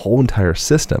challenge the whole entire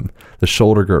system, the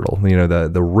shoulder girdle,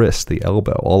 the wrist, the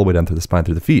elbow, all the way down through the spine,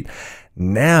 through the feet.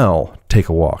 Now take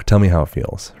a walk. Tell me how it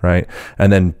feels, right?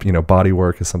 And then, body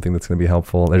work is something that's going to be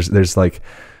helpful. There's like,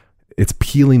 it's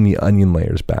peeling the onion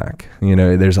layers back.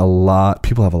 There's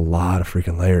people have a lot of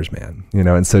freaking layers, man.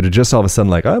 And so to just all of a sudden,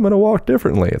 like, I'm going to walk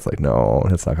differently. It's like, no,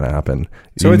 it's not going to happen.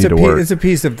 So it's a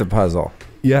piece of the puzzle.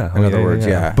 Yeah. In other words,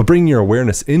 yeah. But bringing your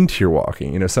awareness into your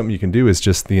walking, something you can do is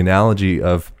just the analogy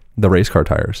of the race car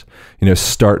tires.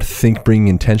 Bringing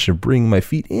intention of bringing my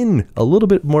feet in a little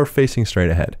bit more facing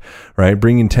straight ahead, right?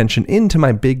 Bring intention into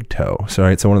my big toe. So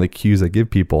one of the cues I give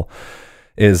people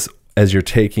is, as you're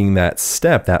taking that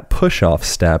step, that push-off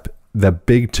step, the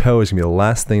big toe is going to be the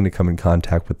last thing to come in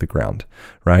contact with the ground,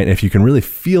 right? And if you can really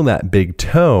feel that big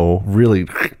toe really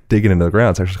digging into the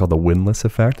ground, it's actually called the windlass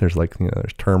effect. There's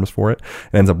there's terms for it.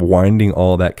 It ends up winding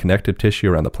all that connective tissue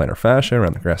around the plantar fascia,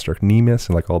 around the gastrocnemius,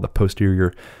 and all the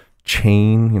posterior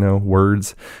chain,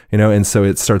 words, and so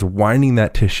it starts winding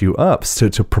that tissue up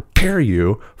to prepare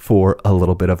you for a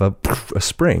little bit of a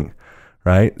spring.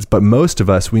 Right? But most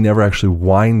of us, we never actually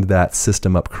wind that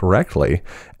system up correctly,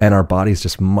 and our body's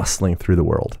just muscling through the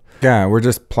world. Yeah, we're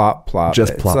just plop.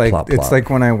 Just plop, plop, plop. It's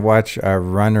like when I watch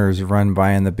runners run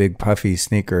by in the big puffy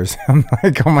sneakers. I'm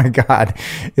like, oh my God,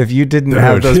 if you didn't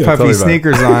have those puffy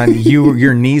sneakers on,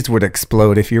 your knees would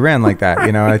explode if you ran like that.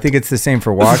 I think it's the same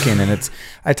for walking. And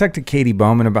I talked to Katie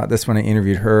Bowman about this when I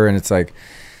interviewed her, and it's like,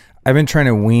 I've been trying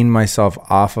to wean myself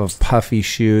off of puffy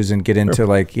shoes and get into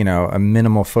a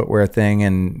minimal footwear thing.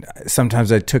 And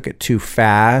sometimes I took it too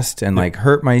fast and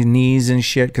hurt my knees and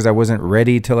shit because I wasn't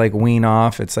ready to wean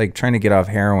off. It's like trying to get off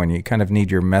heroin. You kind of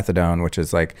need your methadone, which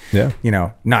is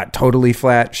not totally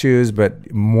flat shoes,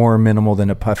 but more minimal than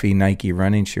a puffy Nike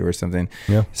running shoe or something.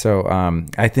 Yeah. So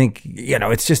I think,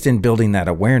 it's just in building that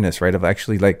awareness, right? Of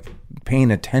actually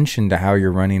paying attention to how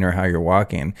you're running or how you're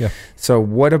walking. Yeah. So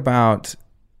what about...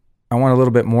 I want a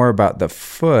little bit more about the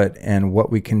foot and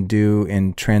what we can do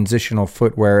in transitional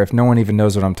footwear. If no one even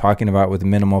knows what I'm talking about with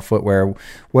minimal footwear,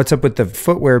 what's up with the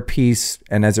footwear piece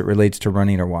and as it relates to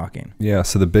running or walking? Yeah.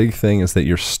 So the big thing is that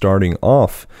you're starting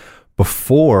off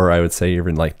before, I would say, you're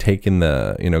even taking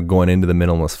the, going into the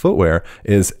minimalist footwear,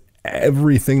 is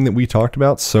everything that we talked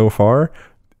about so far,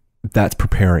 that's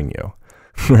preparing you.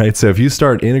 Right. So if you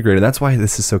start integrating, that's why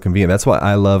this is so convenient. That's why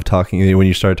I love talking, when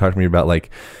you started talking to me about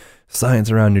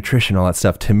science around nutrition, all that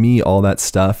stuff. To me, all that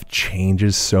stuff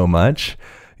changes so much,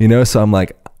 so I'm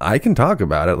like, I can talk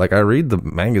about it. I read the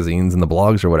magazines and the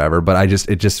blogs or whatever, but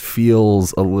it just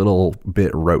feels a little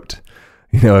bit rote.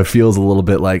 It feels a little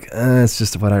bit it's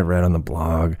just what I read on the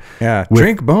blog. Yeah.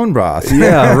 Drink bone broth.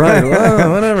 Yeah, right.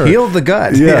 Well, whatever. Heal the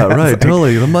gut. Yeah, right.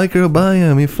 Totally. The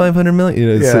microbiome, 500 million.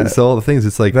 It's all the things.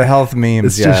 It's the health memes.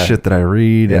 It's just shit that I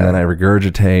read and then I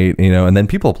regurgitate, and then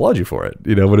people applaud you for it,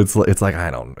 but it's I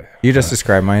don't. You just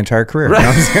described my entire career. Right.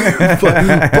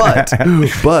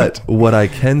 but what I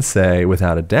can say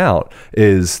without a doubt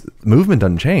is movement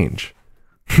doesn't change.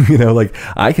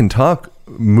 I can talk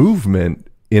movement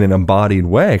in an embodied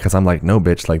way because I'm no,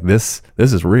 bitch, this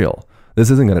is real. This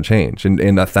isn't going to change.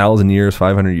 In 1,000 years,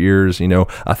 500 years,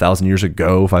 1,000 years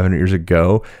ago, 500 years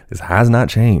ago, this has not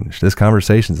changed. This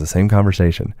conversation is the same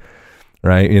conversation,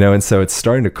 right? And so it's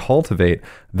starting to cultivate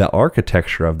the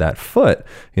architecture of that foot,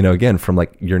 again, from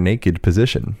your naked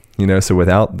position, so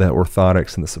without the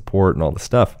orthotics and the support and all the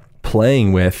stuff,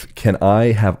 playing with, can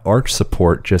I have arch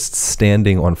support just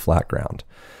standing on flat ground?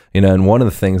 And one of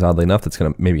the things, oddly enough, that's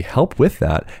going to maybe help with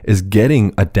that is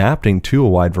adapting to a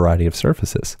wide variety of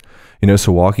surfaces.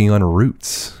 So walking on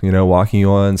roots, walking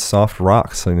on soft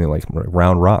rocks, something like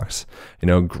round rocks,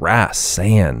 grass,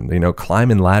 sand,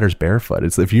 climbing ladders barefoot.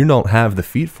 It's if you don't have the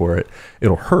feet for it,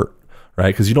 it'll hurt,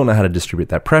 right? Because you don't know how to distribute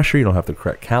that pressure. You don't have the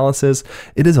correct calluses.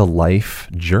 It is a life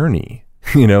journey,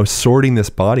 sorting this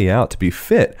body out to be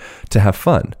fit to have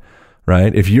fun.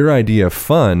 Right? If your idea of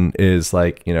fun is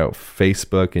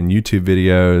Facebook and YouTube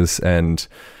videos and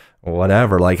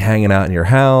whatever, hanging out in your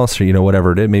house or,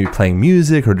 whatever it is, maybe playing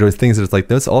music or doing things that's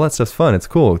this, all that stuff's fun. It's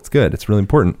cool. It's good. It's really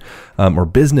important. Or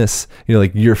business,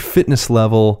 your fitness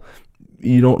level,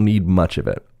 you don't need much of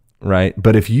it. Right?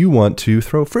 But if you want to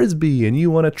throw Frisbee and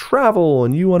you want to travel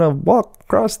and you want to walk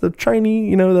across the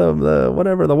Chinese,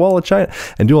 the wall of China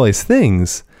and do all these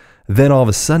things, Then all of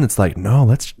a sudden it's like, no,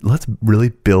 let's really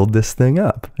build this thing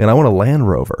up. And I want a Land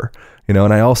Rover, and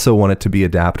I also want it to be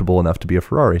adaptable enough to be a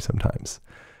Ferrari sometimes,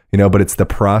 but it's the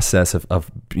process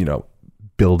of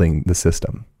building the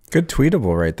system. Good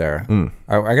tweetable right there.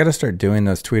 I got to start doing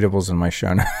those tweetables in my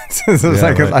show notes.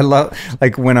 I love,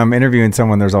 like when I'm interviewing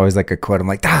someone, there's always like a quote. I'm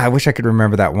like, I wish I could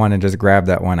remember that one and just grab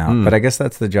that one out. But I guess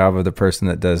that's the job of the person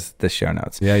that does the show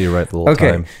notes. Yeah, you're right. The little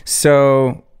time.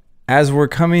 So as we're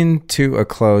coming to a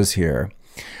close here,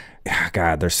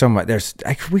 God, there's so much.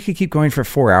 We could keep going for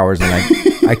 4 hours, and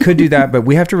I could do that, but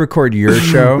we have to record your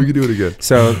show. We could do it again.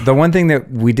 So the one thing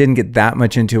that we didn't get that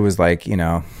much into was like,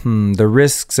 the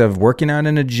risks of working out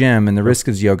in a gym and the risk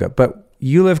of yoga. But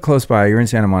you live close by. You're in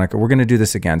Santa Monica. We're going to do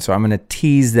this again. So I'm going to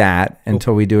tease that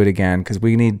until we do it again, because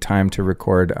we need time to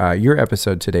record your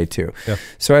episode today too. Yeah.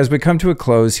 So as we come to a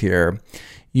close here,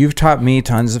 you've taught me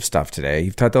tons of stuff today.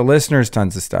 You've taught the listeners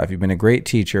tons of stuff. You've been a great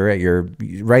teacher at your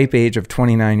ripe age of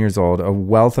 29 years old, a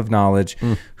wealth of knowledge.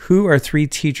 Who are 3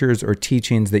 teachers or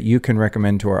teachings that you can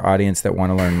recommend to our audience that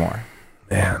want to learn more?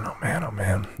 Man, oh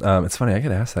man. It's funny. I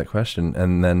get asked that question,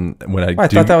 and then when I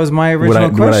thought that was my original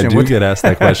question. When I do get asked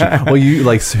that question, well, you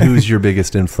like, who's your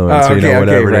biggest influence, or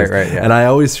whatever it is. Right, yeah. And I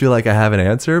always feel like I have an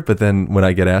answer, but then when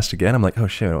I get asked again, I'm like, oh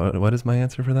shit, what is my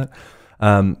answer for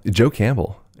that? Joe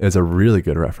Campbell is a really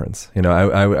good reference.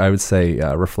 I would say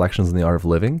Reflections on the Art of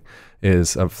Living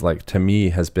is to me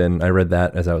has been, I read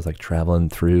that as I was like traveling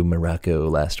through Morocco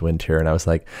last winter, and I was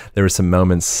like, there were some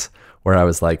moments where I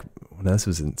was like, this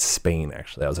was in Spain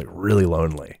actually, I was like really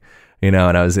lonely, and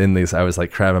I was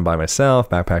like traveling by myself,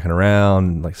 backpacking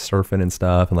around, like surfing and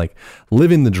stuff, and like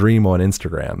living the dream on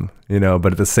Instagram,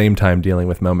 but at the same time dealing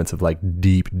with moments of like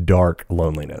deep, dark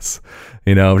loneliness,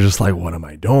 just like, what am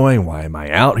I doing? Why am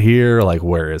I out here? Like,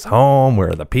 where is home? Where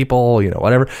are the people?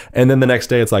 Whatever. And then the next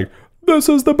day it's like, this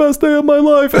is the best day of my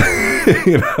life. So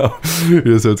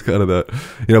it's kind of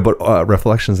that, but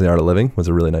Reflections on the Art of Living was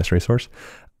a really nice resource.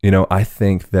 I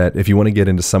think that if you want to get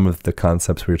into some of the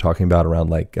concepts we were talking about around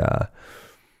like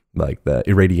the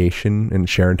irradiation and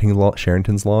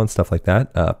Sherrington's law and stuff like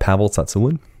that, Pavel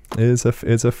Tsatsouline is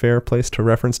a fair place to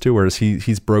reference to, whereas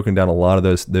he's broken down a lot of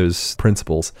those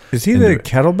principles. Is he the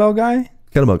kettlebell guy?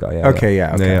 Kettlebell guy, yeah. Okay,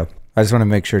 yeah. Okay. Yeah. I just want to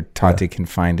make sure Tati can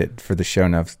find it for the show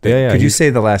notes. Could you say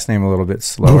the last name a little bit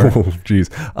slower? Oh, geez.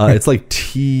 It's like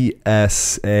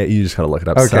TSA. You just got to look it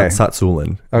up. Okay.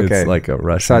 Tsatsouline. Okay. It's like a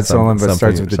Russian. Tsatsouline, but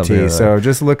starts with the T. Like so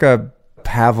just look up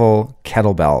Pavel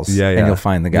kettlebells, and you'll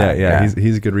find the guy. Yeah.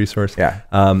 He's a good resource. Yeah.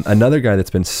 Another guy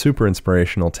that's been super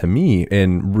inspirational to me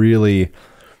in really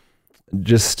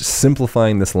just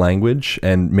simplifying this language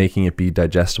and making it be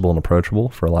digestible and approachable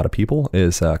for a lot of people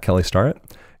is Kelly Starrett.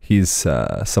 He's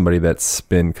somebody that's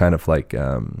been kind of like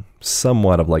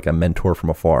somewhat of like a mentor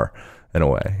from afar in a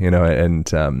way, and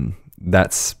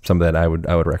that's something that I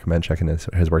would recommend checking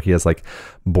his work. He has like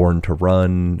Born to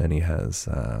Run, and he has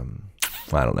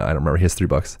I don't remember. He has 3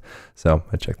 books, so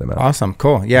I check them out. Awesome,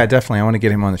 cool. Yeah, definitely. I want to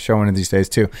get him on the show one of these days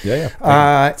too.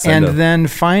 Yeah. Then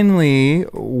finally,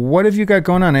 what have you got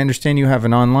going on? I understand you have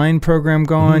an online program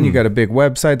going. You got a big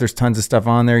website. There's tons of stuff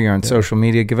on there. You're on social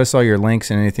media. Give us all your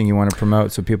links and anything you want to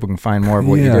promote so people can find more of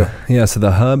what you do. Yeah. So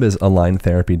the hub is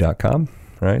aligntherapy.com.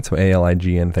 Right, so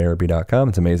ALIGN therapy.com.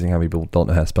 It's amazing how people don't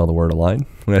know how to spell the word align.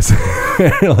 Like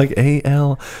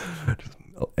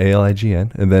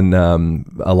ALIGN, and then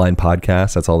Align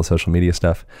Podcast. That's all the social media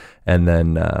stuff. And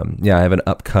then I have an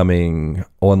upcoming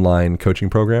online coaching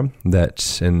program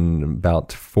that in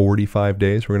about 45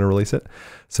 days we're going to release it.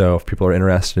 So if people are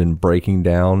interested in breaking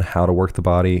down how to work the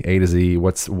body A to Z,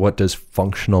 what does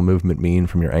functional movement mean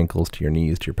from your ankles to your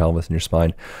knees to your pelvis and your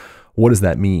spine? What does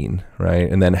that mean, right?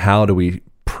 And then how do we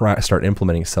start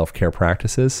implementing self-care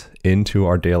practices into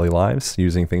our daily lives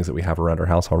using things that we have around our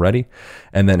house already?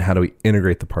 And then how do we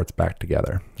integrate the parts back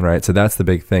together, right? So that's the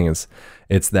big thing, is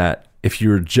it's that if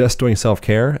you're just doing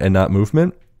self-care and not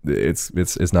movement, it's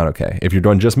not okay. If you're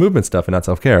doing just movement stuff and not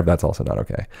self-care, that's also not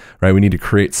okay, right? We need to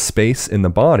create space in the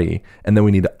body, and then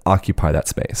we need to occupy that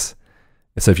space.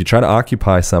 So if you try to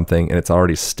occupy something and it's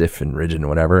already stiff and rigid and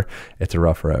whatever, it's a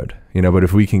rough road, but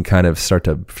if we can kind of start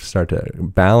to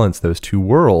balance those two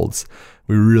worlds,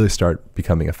 we really start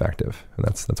becoming effective. And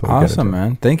that's what we're awesome,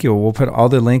 man. Thank you. We'll put all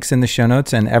the links in the show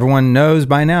notes, and everyone knows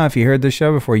by now, if you heard the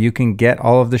show before, you can get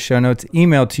all of the show notes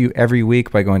emailed to you every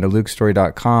week by going to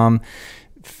lukestory.com.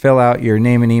 Fill out your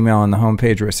name and email on the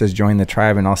homepage where it says join the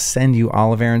tribe, and I'll send you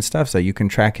all of Aaron's stuff so you can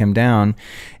track him down.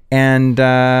 And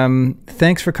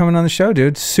thanks for coming on the show,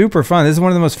 dude. Super fun. This is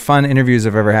one of the most fun interviews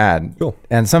I've ever had. Cool.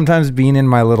 And sometimes being in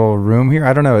my little room here,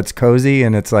 I don't know, it's cozy,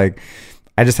 and it's like,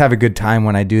 I just have a good time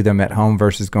when I do them at home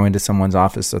versus going to someone's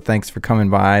office. So thanks for coming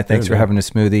by. Thanks for having a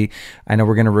smoothie. I know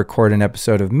we're going to record an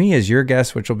episode of me as your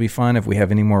guest, which will be fun if we have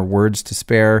any more words to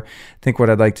spare. I think what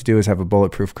I'd like to do is have a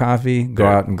bulletproof coffee, go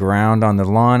out and ground on the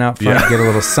lawn out front, get a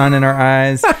little sun in our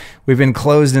eyes. We've been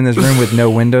closed in this room with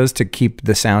no windows to keep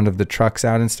the sound of the trucks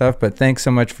out and stuff. But thanks so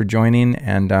much for joining.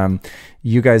 And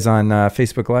you guys on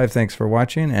Facebook Live, thanks for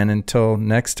watching. And until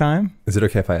next time. Is it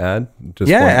okay if I add?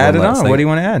 Add it on. What do you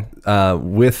want to add?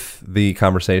 With the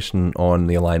conversation on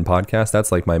the Align podcast,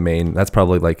 that's like my main, that's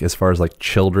probably like as far as like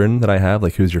children that I have,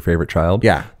 like who's your favorite child?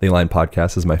 Yeah. The Align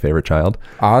podcast is my favorite child.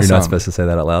 Awesome. You're not supposed to say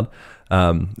that out loud.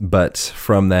 But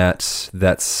from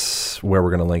that's where we're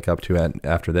going to link up to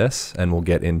after this, and we'll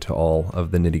get into all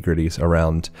of the nitty gritties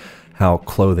around how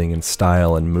clothing and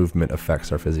style and movement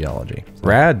affects our physiology. So,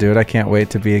 rad, dude. I can't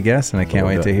wait to be a guest, and I can't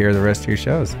wait to hear the rest of your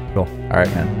shows. Cool. All right,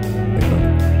 man. Thanks,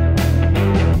 man.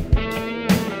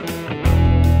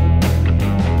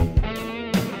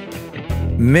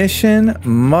 Mission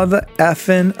mother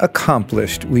effing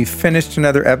accomplished. We finished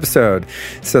another episode.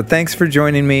 So thanks for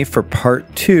joining me for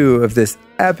part 2 of this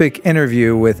epic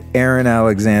interview with Aaron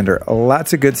Alexander.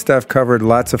 Lots of good stuff covered,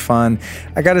 lots of fun.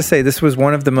 I got to say, this was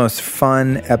one of the most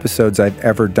fun episodes I've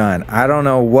ever done. I don't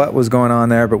know what was going on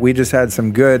there, but we just had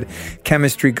some good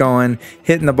chemistry going,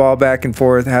 hitting the ball back and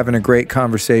forth, having a great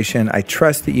conversation. I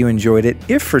trust that you enjoyed it.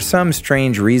 If for some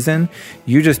strange reason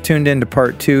you just tuned into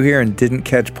part 2 here and didn't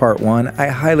catch part 1, I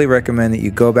highly recommend that you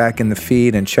go back in the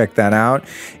feed and check that out.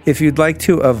 If you'd like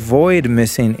to avoid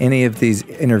missing any of these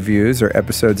interviews or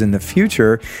episodes in the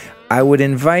future, I would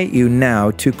invite you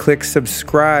now to click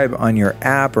subscribe on your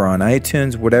app or on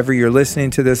iTunes, whatever you're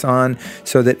listening to this on,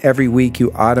 so that every week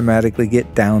you automatically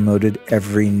get downloaded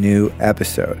every new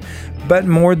episode. But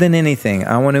more than anything,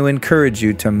 I want to encourage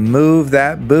you to move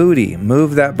that booty,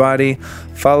 move that body,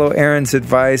 follow Aaron's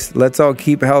advice. Let's all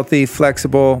keep healthy,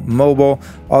 flexible, mobile,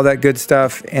 all that good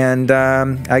stuff. And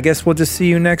I guess we'll just see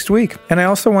you next week. And I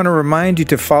also want to remind you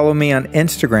to follow me on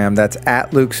Instagram. That's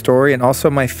at Luke Story, and also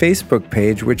my Facebook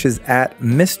page, which is at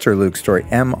Mr. Luke Story,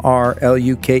 MrLukestorey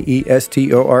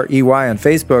on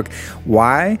Facebook.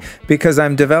 Why? Because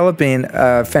I'm developing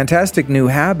a fantastic new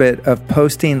habit of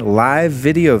posting live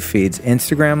video feeds,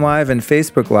 Instagram Live and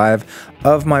Facebook Live,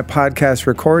 of my podcast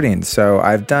recordings. So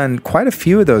I've done quite a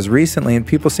few of those recently, and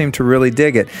people seem to really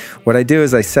dig it. What I do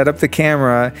is I set up the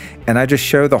camera and I just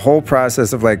show the whole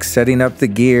process of like setting up the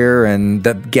gear, and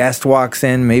the guest walks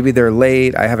in, maybe they're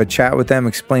late. I have a chat with them,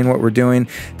 explain what we're doing.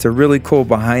 It's a really cool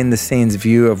behind the scenes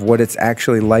view of what it's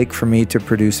actually like for me to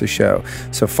produce a show.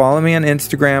 So follow me on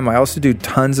Instagram. I also do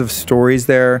tons of stories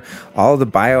there. All the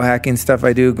biohacking stuff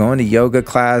I do, going to yoga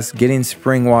class, getting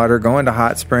spring water, going to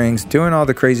hot springs, doing all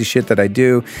the crazy shit that I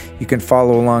do. You can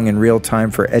follow along in real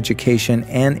time for education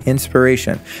and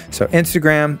inspiration. So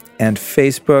Instagram and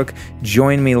Facebook,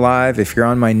 join me live. If you're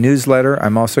on my newsletter,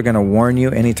 I'm also going to warn you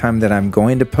anytime that I'm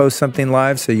going to post something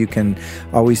live, so you can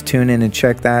always tune in and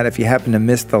check that. If you happen to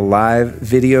miss the live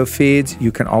video feeds,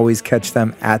 you can always catch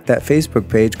them at that Facebook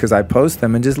page, because I post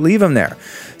them and just leave them there.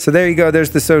 So there you go.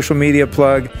 There's the social media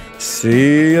plug.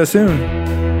 See you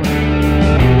soon.